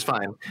featherweight fight, which is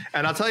fine.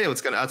 And I'll tell you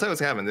what's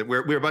happening.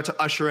 We're about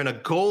to usher in a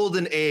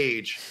golden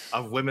age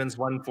of women's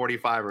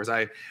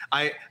 145ers.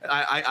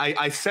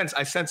 I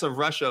sense a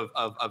rush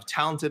of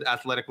talented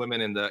athletic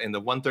women in the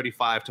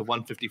 135 to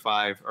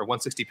 155 or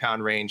 160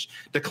 pound range,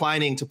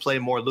 declining to play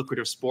more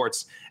lucrative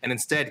sports and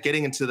instead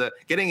getting into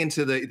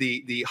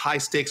the high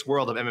stakes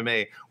world of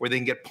MMA, where they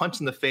can get punched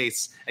in the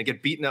face and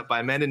get beaten up by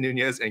Amanda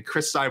Nunes and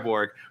Chris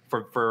Cyborg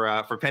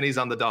for pennies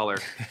on the dollar.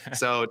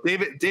 So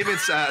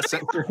David's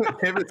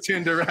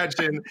tuned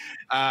direction.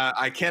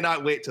 I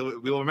cannot wait till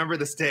we will remember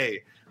this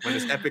day when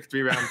this epic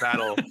 3-round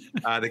battle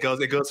that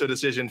goes to a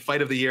decision,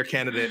 fight of the year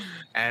candidate,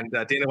 and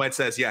Dana White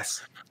says,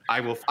 yes, I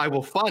will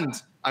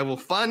fund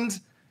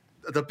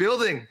the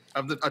building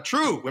of a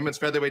true women's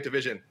featherweight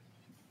division.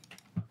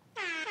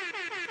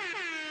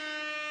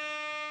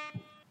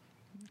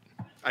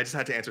 I just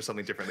had to answer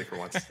something differently for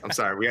once. I'm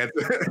sorry.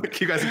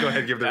 You guys can go ahead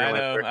and give the real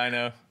answer. I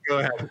know. Go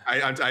ahead.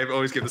 I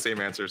always give the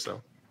same answer,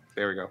 so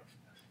there we go.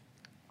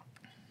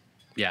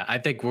 Yeah, I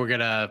think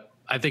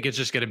it's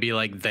just gonna be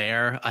like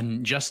there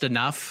just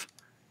enough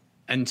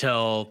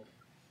until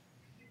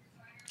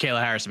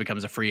Kayla Harrison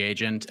becomes a free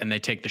agent and they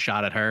take the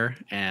shot at her.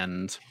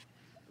 And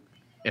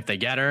if they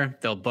get her,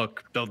 they'll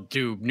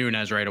do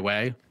Nunes right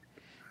away.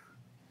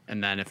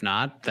 And then if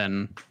not,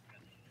 then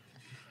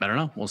I don't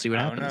know. We'll see what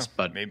happens.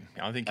 But maybe,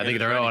 I think they're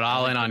going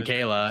all in on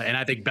Kayla. And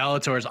I think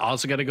Bellator is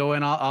also going to go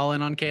in all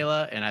in on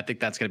Kayla. And I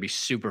think that's going to be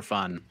super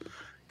fun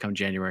come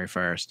January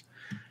 1st.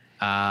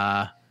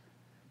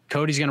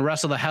 Cody's going to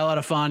wrestle the hell out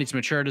of fun. He's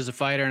matured as a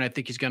fighter, and I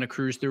think he's going to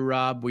cruise through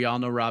Rob. We all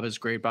know Rob is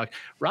great.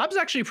 Rob's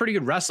actually a pretty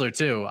good wrestler,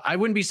 too. I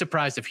wouldn't be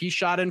surprised if he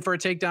shot in for a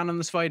takedown in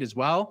this fight as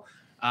well.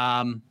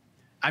 I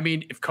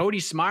mean, if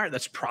Cody's smart,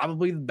 that's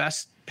probably the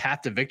best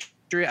path to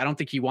victory. I don't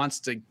think he wants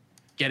to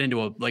get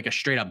into a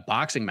straight up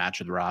boxing match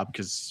with Rob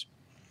because,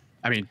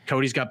 I mean,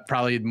 Cody's got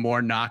probably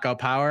more knockout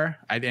power,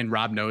 and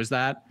Rob knows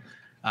that.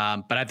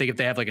 But I think if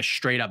they have a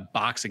straight up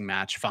boxing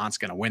match, Font's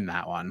going to win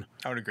that one.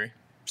 I would agree.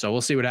 So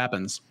we'll see what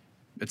happens.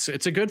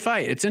 It's a good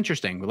fight. It's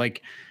interesting.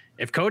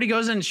 If Cody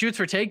goes in and shoots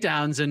for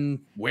takedowns and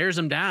wears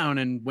him down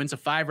and wins a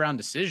 5-round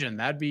decision,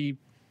 that'd be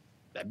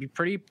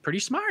pretty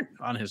smart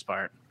on his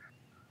part.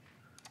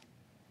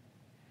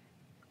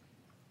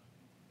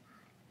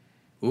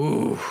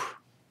 Ooh.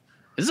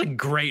 This is a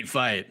great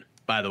fight,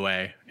 by the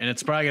way, and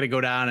it's probably going to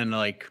go down in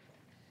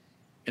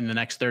the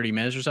next 30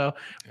 minutes or so.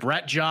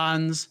 Brett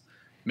Johns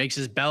makes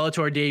his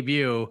Bellator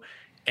debut,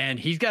 and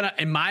he's got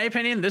in my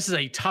opinion, this is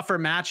a tougher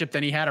matchup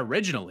than he had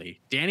originally.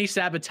 Danny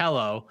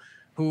Sabatello,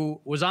 who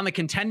was on the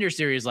Contender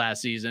Series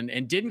last season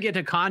and didn't get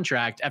a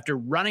contract after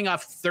running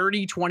off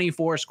 30-24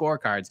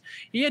 scorecards.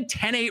 He had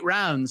 10-8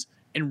 rounds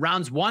in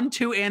rounds 1,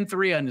 2, and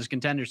 3 on his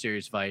Contender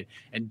Series fight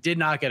and did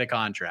not get a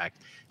contract.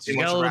 So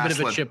he's got a little bit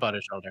of a chip on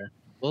his shoulder.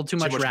 A little too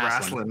much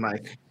wrestling,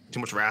 Mike. Too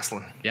much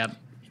wrestling. Yep.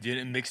 You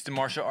didn't mix the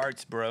martial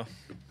arts, bro.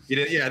 You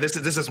did. Yeah, this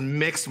is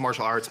mixed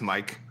martial arts,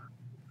 Mike.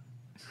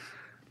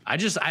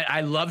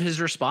 I love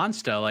his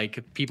response to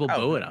people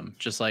booing him.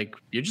 Just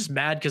you're just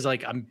mad because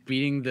I'm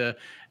beating the.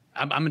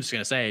 I'm just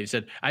gonna say, he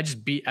said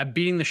I'm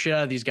beating the shit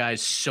out of these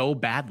guys so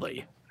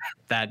badly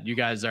that you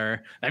guys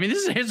are. I mean,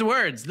 this is his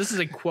words. This is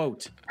a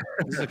quote.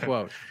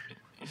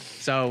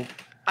 So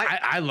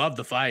I love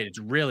the fight. It's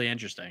really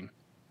interesting.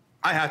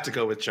 I have to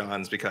go with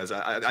Johns because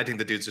I think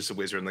the dude's just a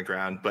wizard on the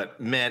ground. But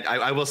man,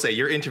 I will say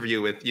you did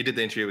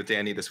the interview with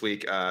Danny this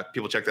week.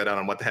 People check that out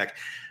on What the Heck.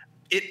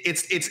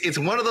 It's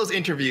one of those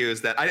interviews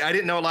that I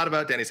didn't know a lot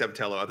about Danny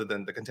Sabatello other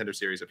than the Contender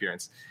Series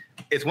appearance.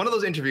 It's one of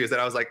those interviews that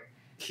I was like,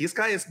 this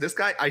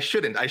guy. I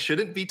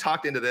shouldn't be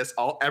talked into this.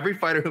 Every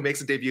fighter who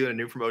makes a debut in a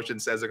new promotion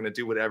says they're going to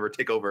do whatever,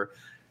 take over.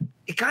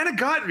 It kind of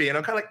got me, and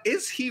I'm kind of like,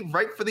 is he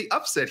ripe for the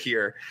upset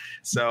here?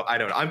 So I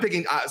don't know. I'm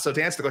picking. So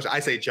to answer the question, I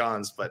say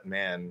Johns, but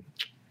man.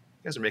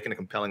 You guys are making a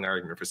compelling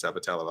argument for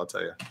Sabatello, I'll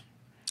tell you.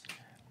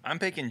 I'm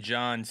picking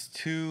Johns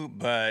too,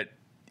 but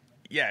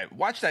yeah,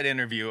 watch that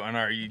interview on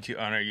our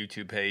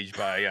YouTube page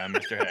by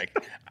Mr. Heck.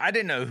 I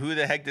didn't know who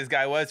the heck this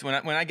guy was when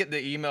I get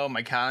the email,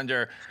 my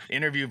calendar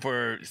interview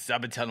for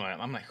Sabatello.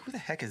 I'm like, who the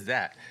heck is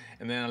that?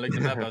 And then I looked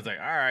him up. I was like,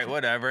 all right,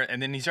 whatever. And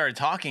then he started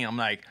talking. I'm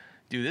like,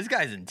 dude, this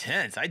guy's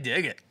intense. I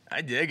dig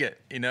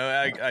it. You know,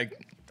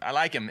 I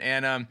like him.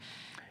 And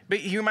but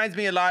he reminds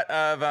me a lot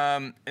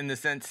of, in the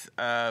sense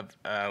of,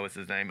 what's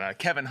his name?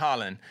 Kevin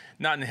Holland.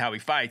 Not in how he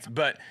fights,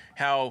 but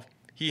how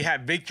he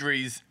had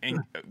victories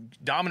and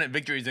dominant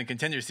victories in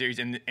Contender Series,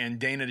 and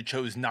Dana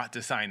chose not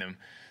to sign him.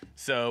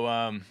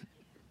 So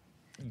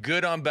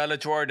good on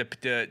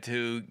Bellator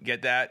to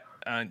get that,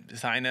 to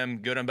sign him.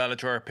 Good on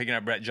Bellator picking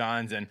up Brett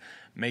Johns and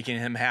making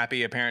him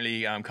happy,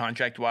 apparently,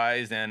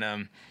 contract-wise.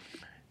 And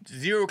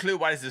zero clue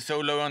why this is so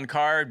low on the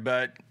card,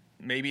 but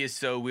maybe it's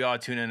so we all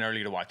tune in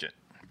early to watch it.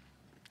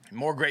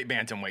 More great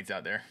bantamweights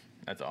out there.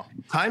 That's all.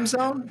 Time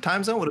zone?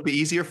 Would it be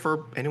easier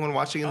for anyone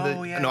watching in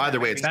the? No, either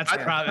way. That's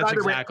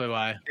exactly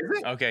why. Is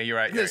it? Okay, you're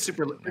right. Isn't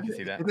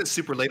it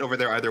super late over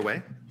there either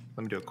way?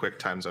 Let me do a quick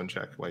time zone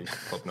check while you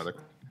pull up another.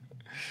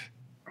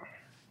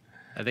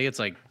 I think it's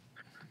like,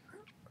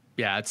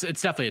 yeah, it's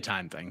definitely a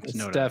time thing. It's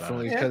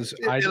definitely because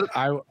I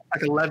like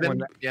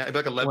 11. It'd be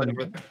like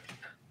 11.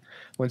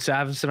 When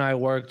Savitz and I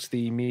worked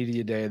the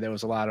media day, there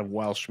was a lot of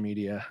Welsh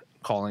media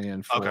calling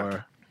in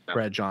for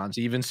Brett Johns.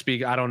 Even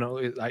speak, I don't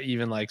know,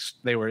 even like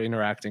they were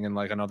interacting in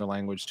like another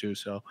language too.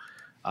 So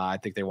I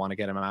think they want to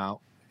get him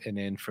out and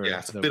in for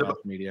the Welsh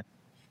media.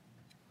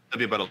 It'll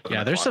be about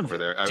 11 there's some over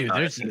there. Dude,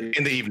 there's in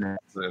the evening,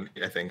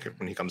 I think,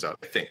 when he comes out.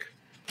 I think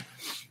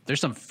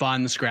there's some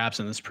fun scraps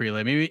in this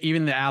prelim. Maybe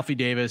even the Alfie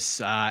Davis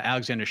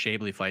Alexander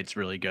Shabley fight's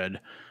really good.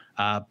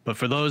 But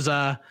for those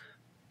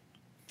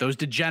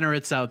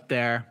degenerates out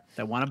there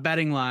that want a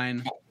betting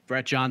line,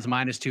 Brett Johns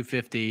minus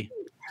 250,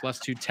 plus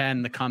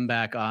 210, the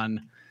comeback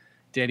on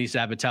Danny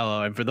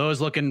Sabatello. And for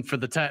those looking for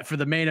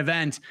the main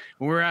event,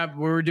 when we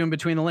were doing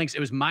Between the Links, it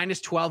was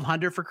minus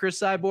 1,200 for Chris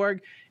Cyborg.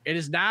 It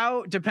is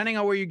now, depending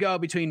on where you go,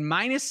 between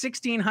minus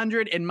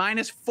 1,600 and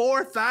minus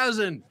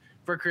 4,000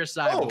 for Chris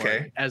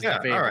Cyborg as the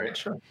favorite. All right,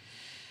 sure.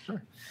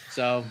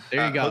 So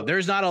there you go.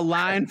 There's not a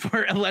line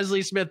for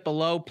Leslie Smith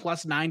below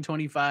plus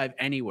 925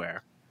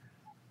 anywhere.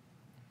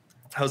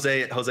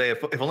 Jose,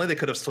 if only they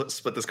could have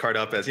split this card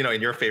up as,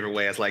 in your favorite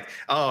way, as like,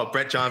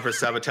 Brett John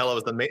versus Sabatello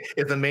is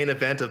the main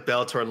event of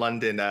Bellator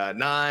London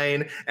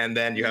 9, and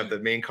then you have the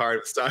main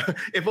card.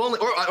 If only,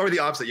 or the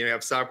opposite, you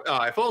have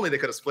if only they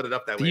could have split it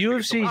up that way. The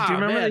UFC, do you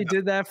remember they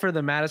did that for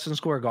the Madison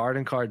Square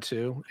Garden card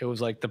too? It was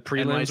like the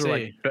prelims were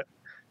like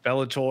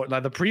Bellator,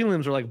 like the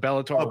prelims were like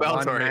Bellator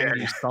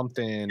 190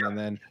 something, and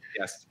then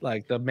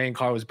like the main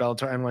card was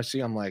Bellator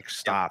NYC. I'm like,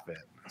 stop it.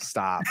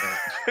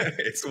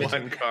 It's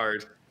one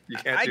card. You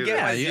can't I do get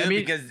that. it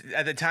because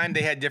at the time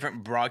they had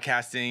different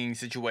broadcasting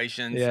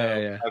situations.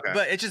 Yeah. Okay.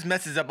 But it just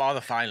messes up all the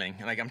filing.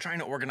 Like, I'm trying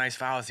to organize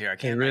files here. I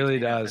can't. It really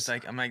does.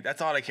 I'm like,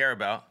 that's all I care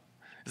about.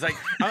 It's like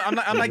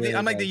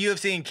I'm like the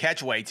UFC and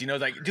catch weights.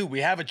 It's like, dude, we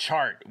have a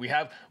chart. We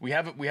have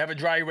a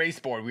dry erase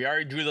board. We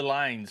already drew the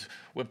lines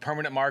with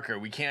permanent marker.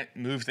 We can't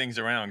move things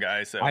around,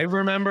 guys. So I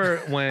remember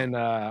when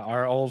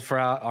our old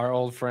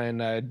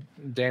friend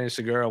Danny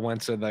Segura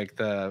went to like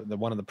the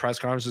one of the press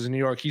conferences in New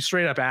York. He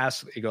straight up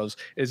asked, he goes,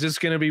 "Is this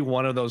going to be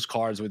one of those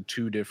cards with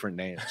two different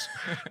names?"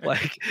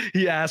 Like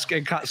he asked,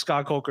 and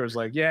Scott Coker's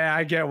like, "Yeah,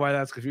 I get why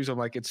that's confusing." I'm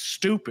like, "It's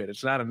stupid.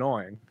 It's not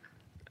annoying."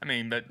 I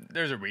mean, but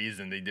there's a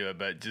reason they do it,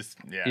 but just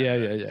Yeah.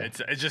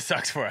 It just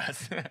sucks for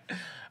us.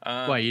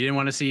 Why, you didn't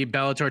want to see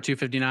Bellator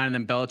 259 and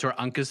then Bellator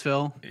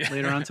Uncasville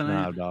later on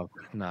tonight?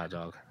 Nah,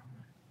 dog.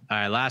 All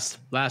right, last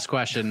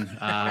question.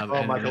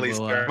 Michael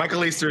Easter.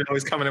 Michael Easter is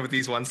always coming in with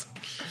these ones.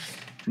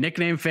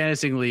 Nickname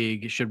Fantasy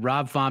League. Should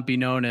Rob Font be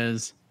known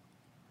as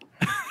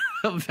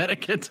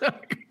Helvetica?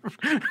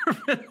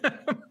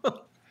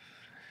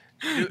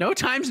 No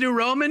Times New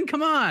Roman?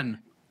 Come on.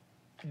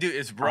 Dude,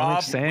 it's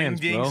Rob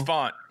Wingding's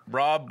font.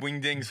 Rob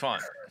Wingding's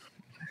font.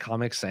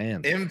 Comic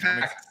Sans.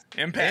 Impact.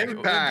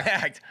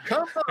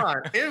 Come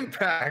on,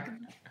 Impact.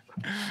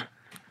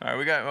 All right,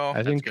 we got. Well,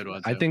 I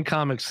think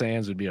Comic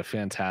Sans would be a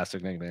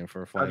fantastic nickname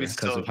for a fighter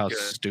because of how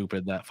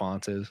stupid that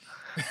font is.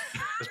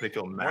 Just make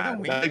me feel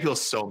mad. I feel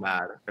so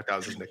mad if that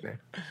was his nickname.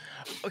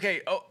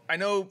 Okay. Oh, I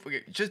know.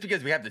 Just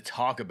because we have to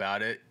talk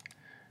about it.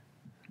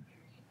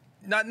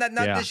 Not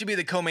this should be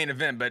the co-main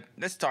event, but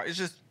let's talk. It's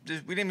just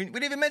we didn't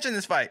even mention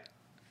this fight.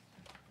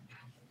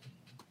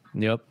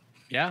 Yep.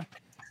 Yeah.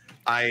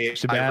 I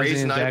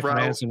raised an eyebrow.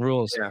 Manson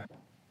rules. Yeah.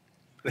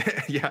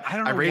 Yeah. I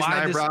don't know raised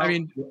why an eyebrow.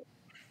 this.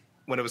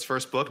 When it was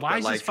first booked. Why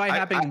is this fight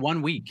happening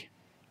 1 week?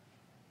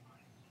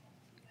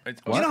 You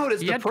know what?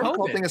 The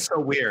protocol thing is so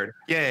weird.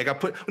 Yeah, it got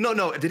put.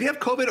 No. Did he have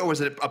COVID or was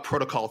it a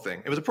protocol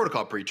thing? It was a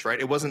protocol breach, right?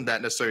 It wasn't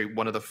that necessarily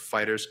one of the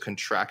fighters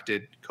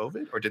contracted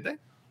COVID, or did they?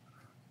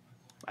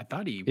 I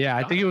thought he. Yeah,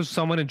 I think it was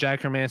someone in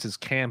Jack Hermance's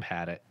camp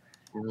had it.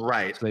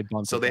 Right. So they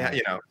bumped. So they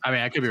had, I mean,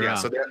 I could be wrong.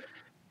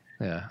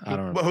 Yeah, I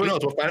don't know. Well, who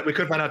knows? We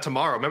could find out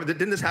tomorrow. Remember,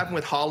 didn't this happen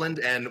with Holland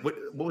and what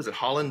was it?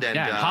 Holland and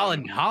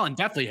Holland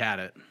definitely had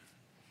it.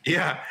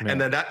 Yeah,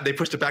 and then they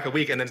pushed it back a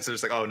week, and then it's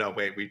just like, oh no,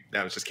 wait,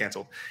 that was just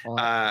canceled.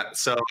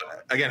 So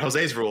again,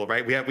 Jose's rule,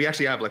 right? We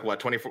actually have like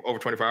what over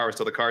 24 hours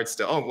till the card's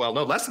still. Oh well,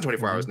 no, less than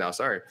 24 hours now.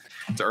 Sorry,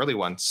 it's an early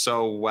one.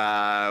 So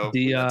I'm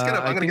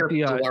gonna get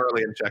a little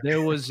early and check.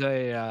 There was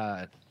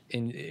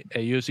in a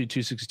UFC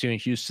 262 in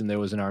Houston, there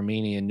was an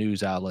Armenian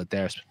news outlet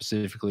there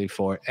specifically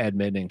for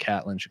Edmund and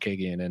Catlin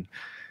Chikagian, and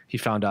he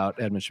found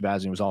out Edmund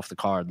Shabazian was off the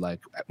card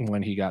like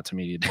when he got to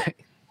media day.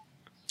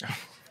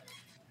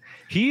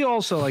 He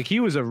also he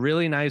was a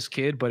really nice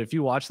kid, but if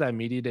you watch that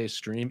media day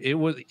stream,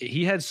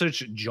 he had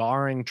such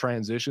jarring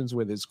transitions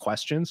with his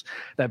questions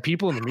that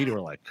people in the media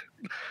were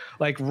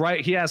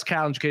right. He asked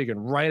Catlin Chikagian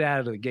right out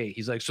of the gate.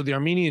 He's like, so the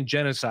Armenian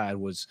genocide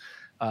was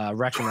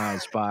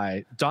recognized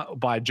by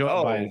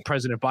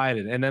President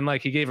Biden, and then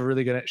she gave a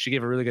really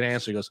good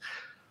answer. He goes,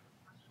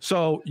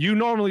 So you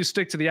normally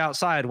stick to the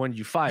outside when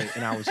you fight.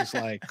 And I was just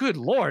like, good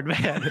Lord,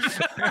 man.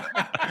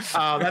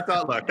 Oh, that's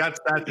all. Look,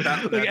 that's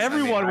like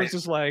everyone was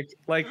just like,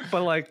 but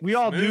like we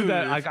all knew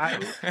that. Like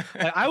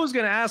I was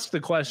going to ask the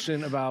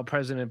question about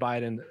President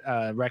Biden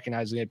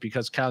recognizing it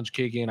because Couch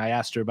Kicking, I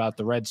asked her about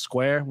the red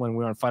square when we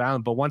were on Fight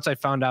Island. But once I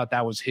found out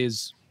that was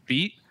his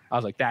beat, I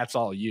was like, that's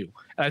all you.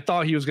 And I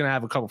thought he was going to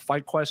have a couple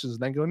fight questions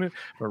and then go into it,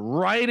 but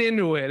right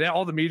into it.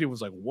 All the media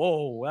was like,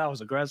 whoa, that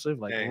was aggressive.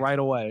 Like right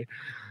away.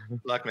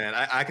 Look, man,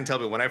 I can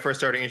tell you when I first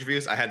started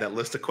interviews, I had that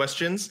list of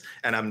questions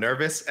and I'm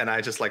nervous and I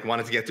just like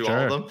wanted to get through all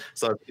of them.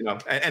 So, you know,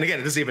 and again,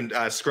 this is even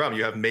Scrum.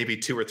 You have maybe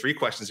 2 or 3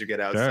 questions you get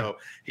out. Sure. So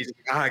he's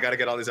like, I got to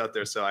get all these out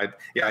there. So I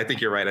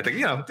think you're right. I think,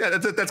 you know,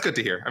 that's good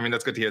to hear. I mean,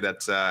 that's good to hear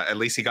that at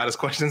least he got his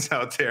questions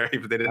out there.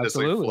 Even they didn't just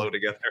like flow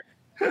together.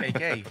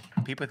 AK,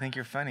 people think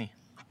you're funny.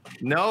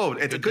 No,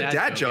 it's a good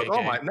dad joke.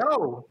 Oh my,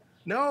 no,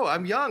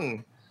 I'm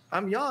young.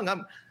 I'm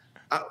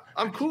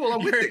cool.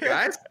 I'm with it,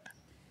 guys.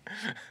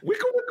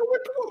 Wickle.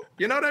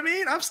 You know what I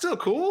mean? I'm still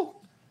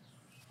cool.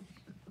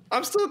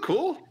 I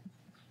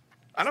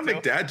don't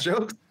make dad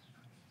jokes.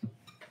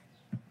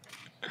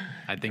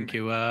 I think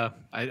I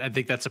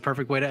think that's a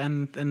perfect way to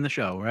end the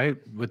show, right?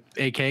 With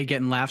AK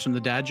getting laughs from the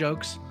dad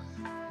jokes.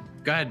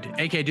 Go ahead,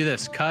 AK, do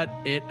this. Cut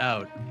it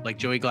out, like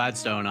Joey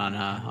Gladstone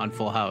on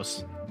Full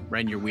House.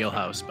 Right in your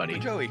wheelhouse, buddy.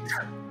 Joey.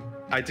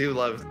 I do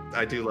love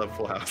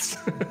Full House.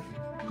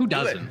 Who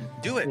doesn't?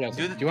 Do it.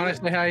 Do you want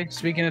to say hi?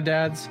 Speaking of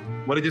dads,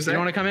 what did you say? Do you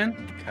want to come in?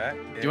 Cut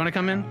do you want to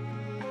come in?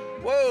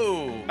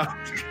 Whoa!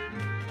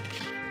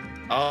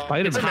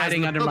 It's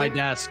hiding under my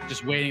desk,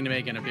 just waiting to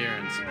make an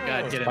appearance.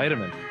 God, get it.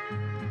 Spider-Man.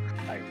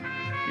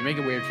 You make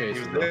a weird face.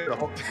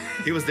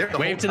 He was there the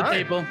Wave whole to time. the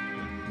people.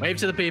 Wave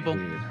to the people.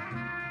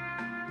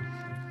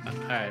 All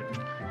right,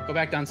 go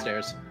back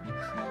downstairs.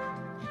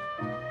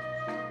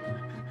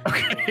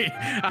 Okay,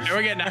 all right,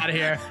 we're getting out of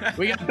here.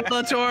 We got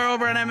Bellator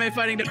over at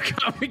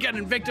MMAfighting.com. We got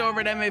Invicta over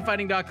at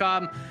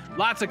MMAfighting.com.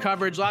 Lots of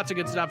coverage, lots of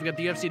good stuff. We got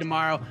the UFC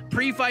tomorrow.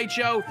 Pre-fight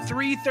show,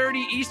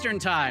 3:30 Eastern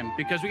time,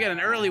 because we got an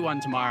early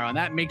one tomorrow, and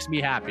that makes me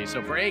happy.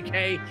 So for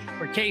AK,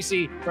 for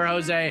Casey, for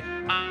Jose,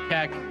 I'm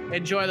Keck.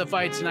 Enjoy the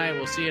fight tonight.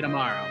 We'll see you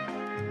tomorrow.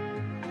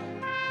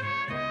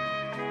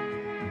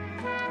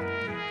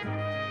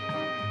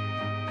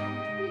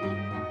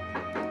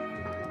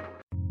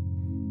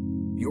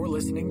 You're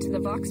listening to the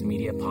Vox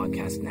Media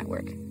Podcast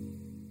Network.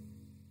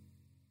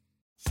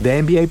 The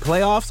NBA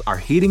playoffs are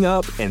heating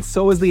up, and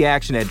so is the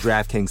action at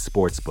DraftKings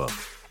Sportsbook,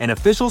 an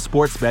official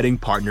sports betting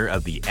partner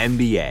of the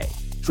NBA.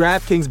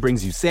 DraftKings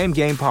brings you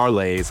same-game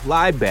parlays,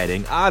 live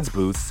betting, odds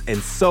boosts, and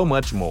so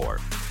much more.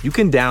 You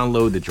can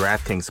download the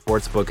DraftKings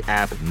Sportsbook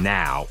app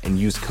now and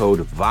use code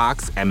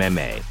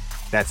VOXMMA.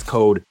 That's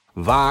code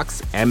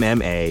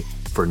VOXMMA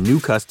for new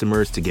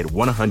customers to get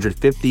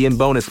 $150 in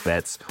bonus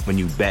bets when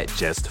you bet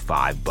just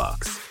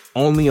 $5.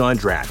 Only on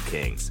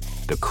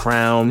DraftKings. The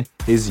crown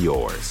is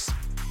yours.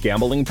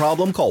 Gambling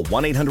problem? Call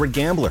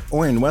 1-800-GAMBLER.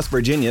 Or in West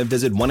Virginia,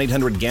 visit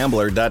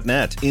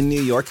 1-800-GAMBLER.net. In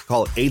New York,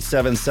 call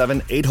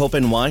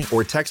 877-8-HOPE-NY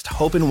or text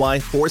HOPE-NY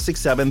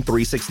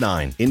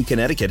 467-369. In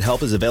Connecticut,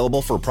 help is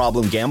available for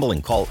problem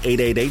gambling. Call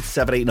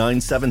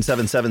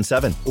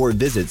 888-789-7777 or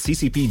visit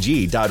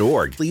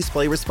ccpg.org. Please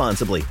play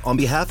responsibly. On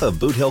behalf of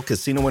Boot Hill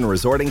Casino and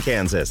Resort in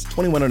Kansas,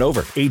 21 and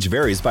over. Age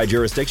varies by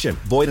jurisdiction.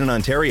 Void in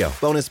Ontario.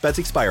 Bonus bets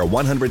expire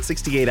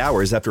 168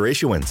 hours after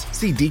issuance.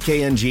 See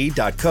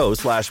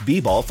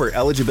dkng.co/bball for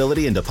eligibility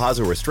and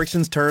deposit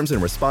restrictions, terms, and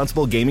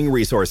responsible gaming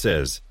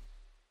resources.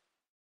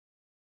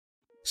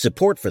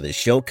 Support for this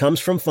show comes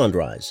from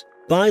Fundrise.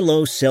 Buy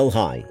low, sell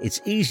high. It's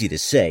easy to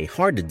say,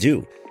 hard to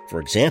do. For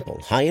example,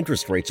 high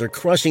interest rates are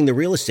crushing the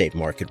real estate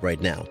market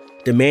right now.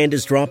 Demand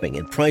is dropping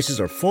and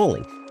prices are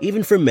falling,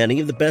 even for many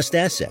of the best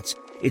assets.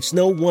 It's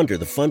no wonder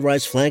the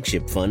Fundrise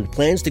Flagship Fund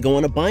plans to go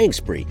on a buying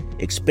spree,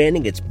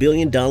 expanding its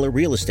billion-dollar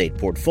real estate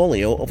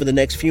portfolio over the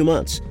next few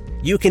months.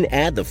 You can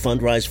add the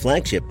Fundrise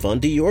Flagship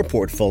Fund to your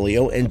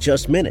portfolio in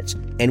just minutes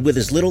and with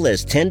as little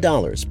as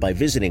 $10 by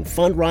visiting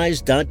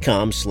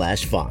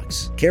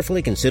fundrise.com/Fox.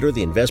 Carefully consider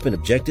the investment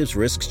objectives,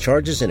 risks,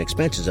 charges, and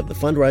expenses of the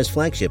Fundrise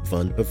Flagship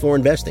Fund before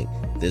investing.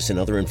 This and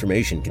other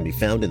information can be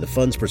found in the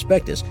fund's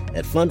prospectus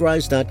at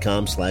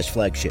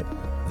fundrise.com/flagship.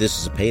 This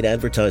is a paid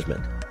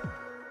advertisement.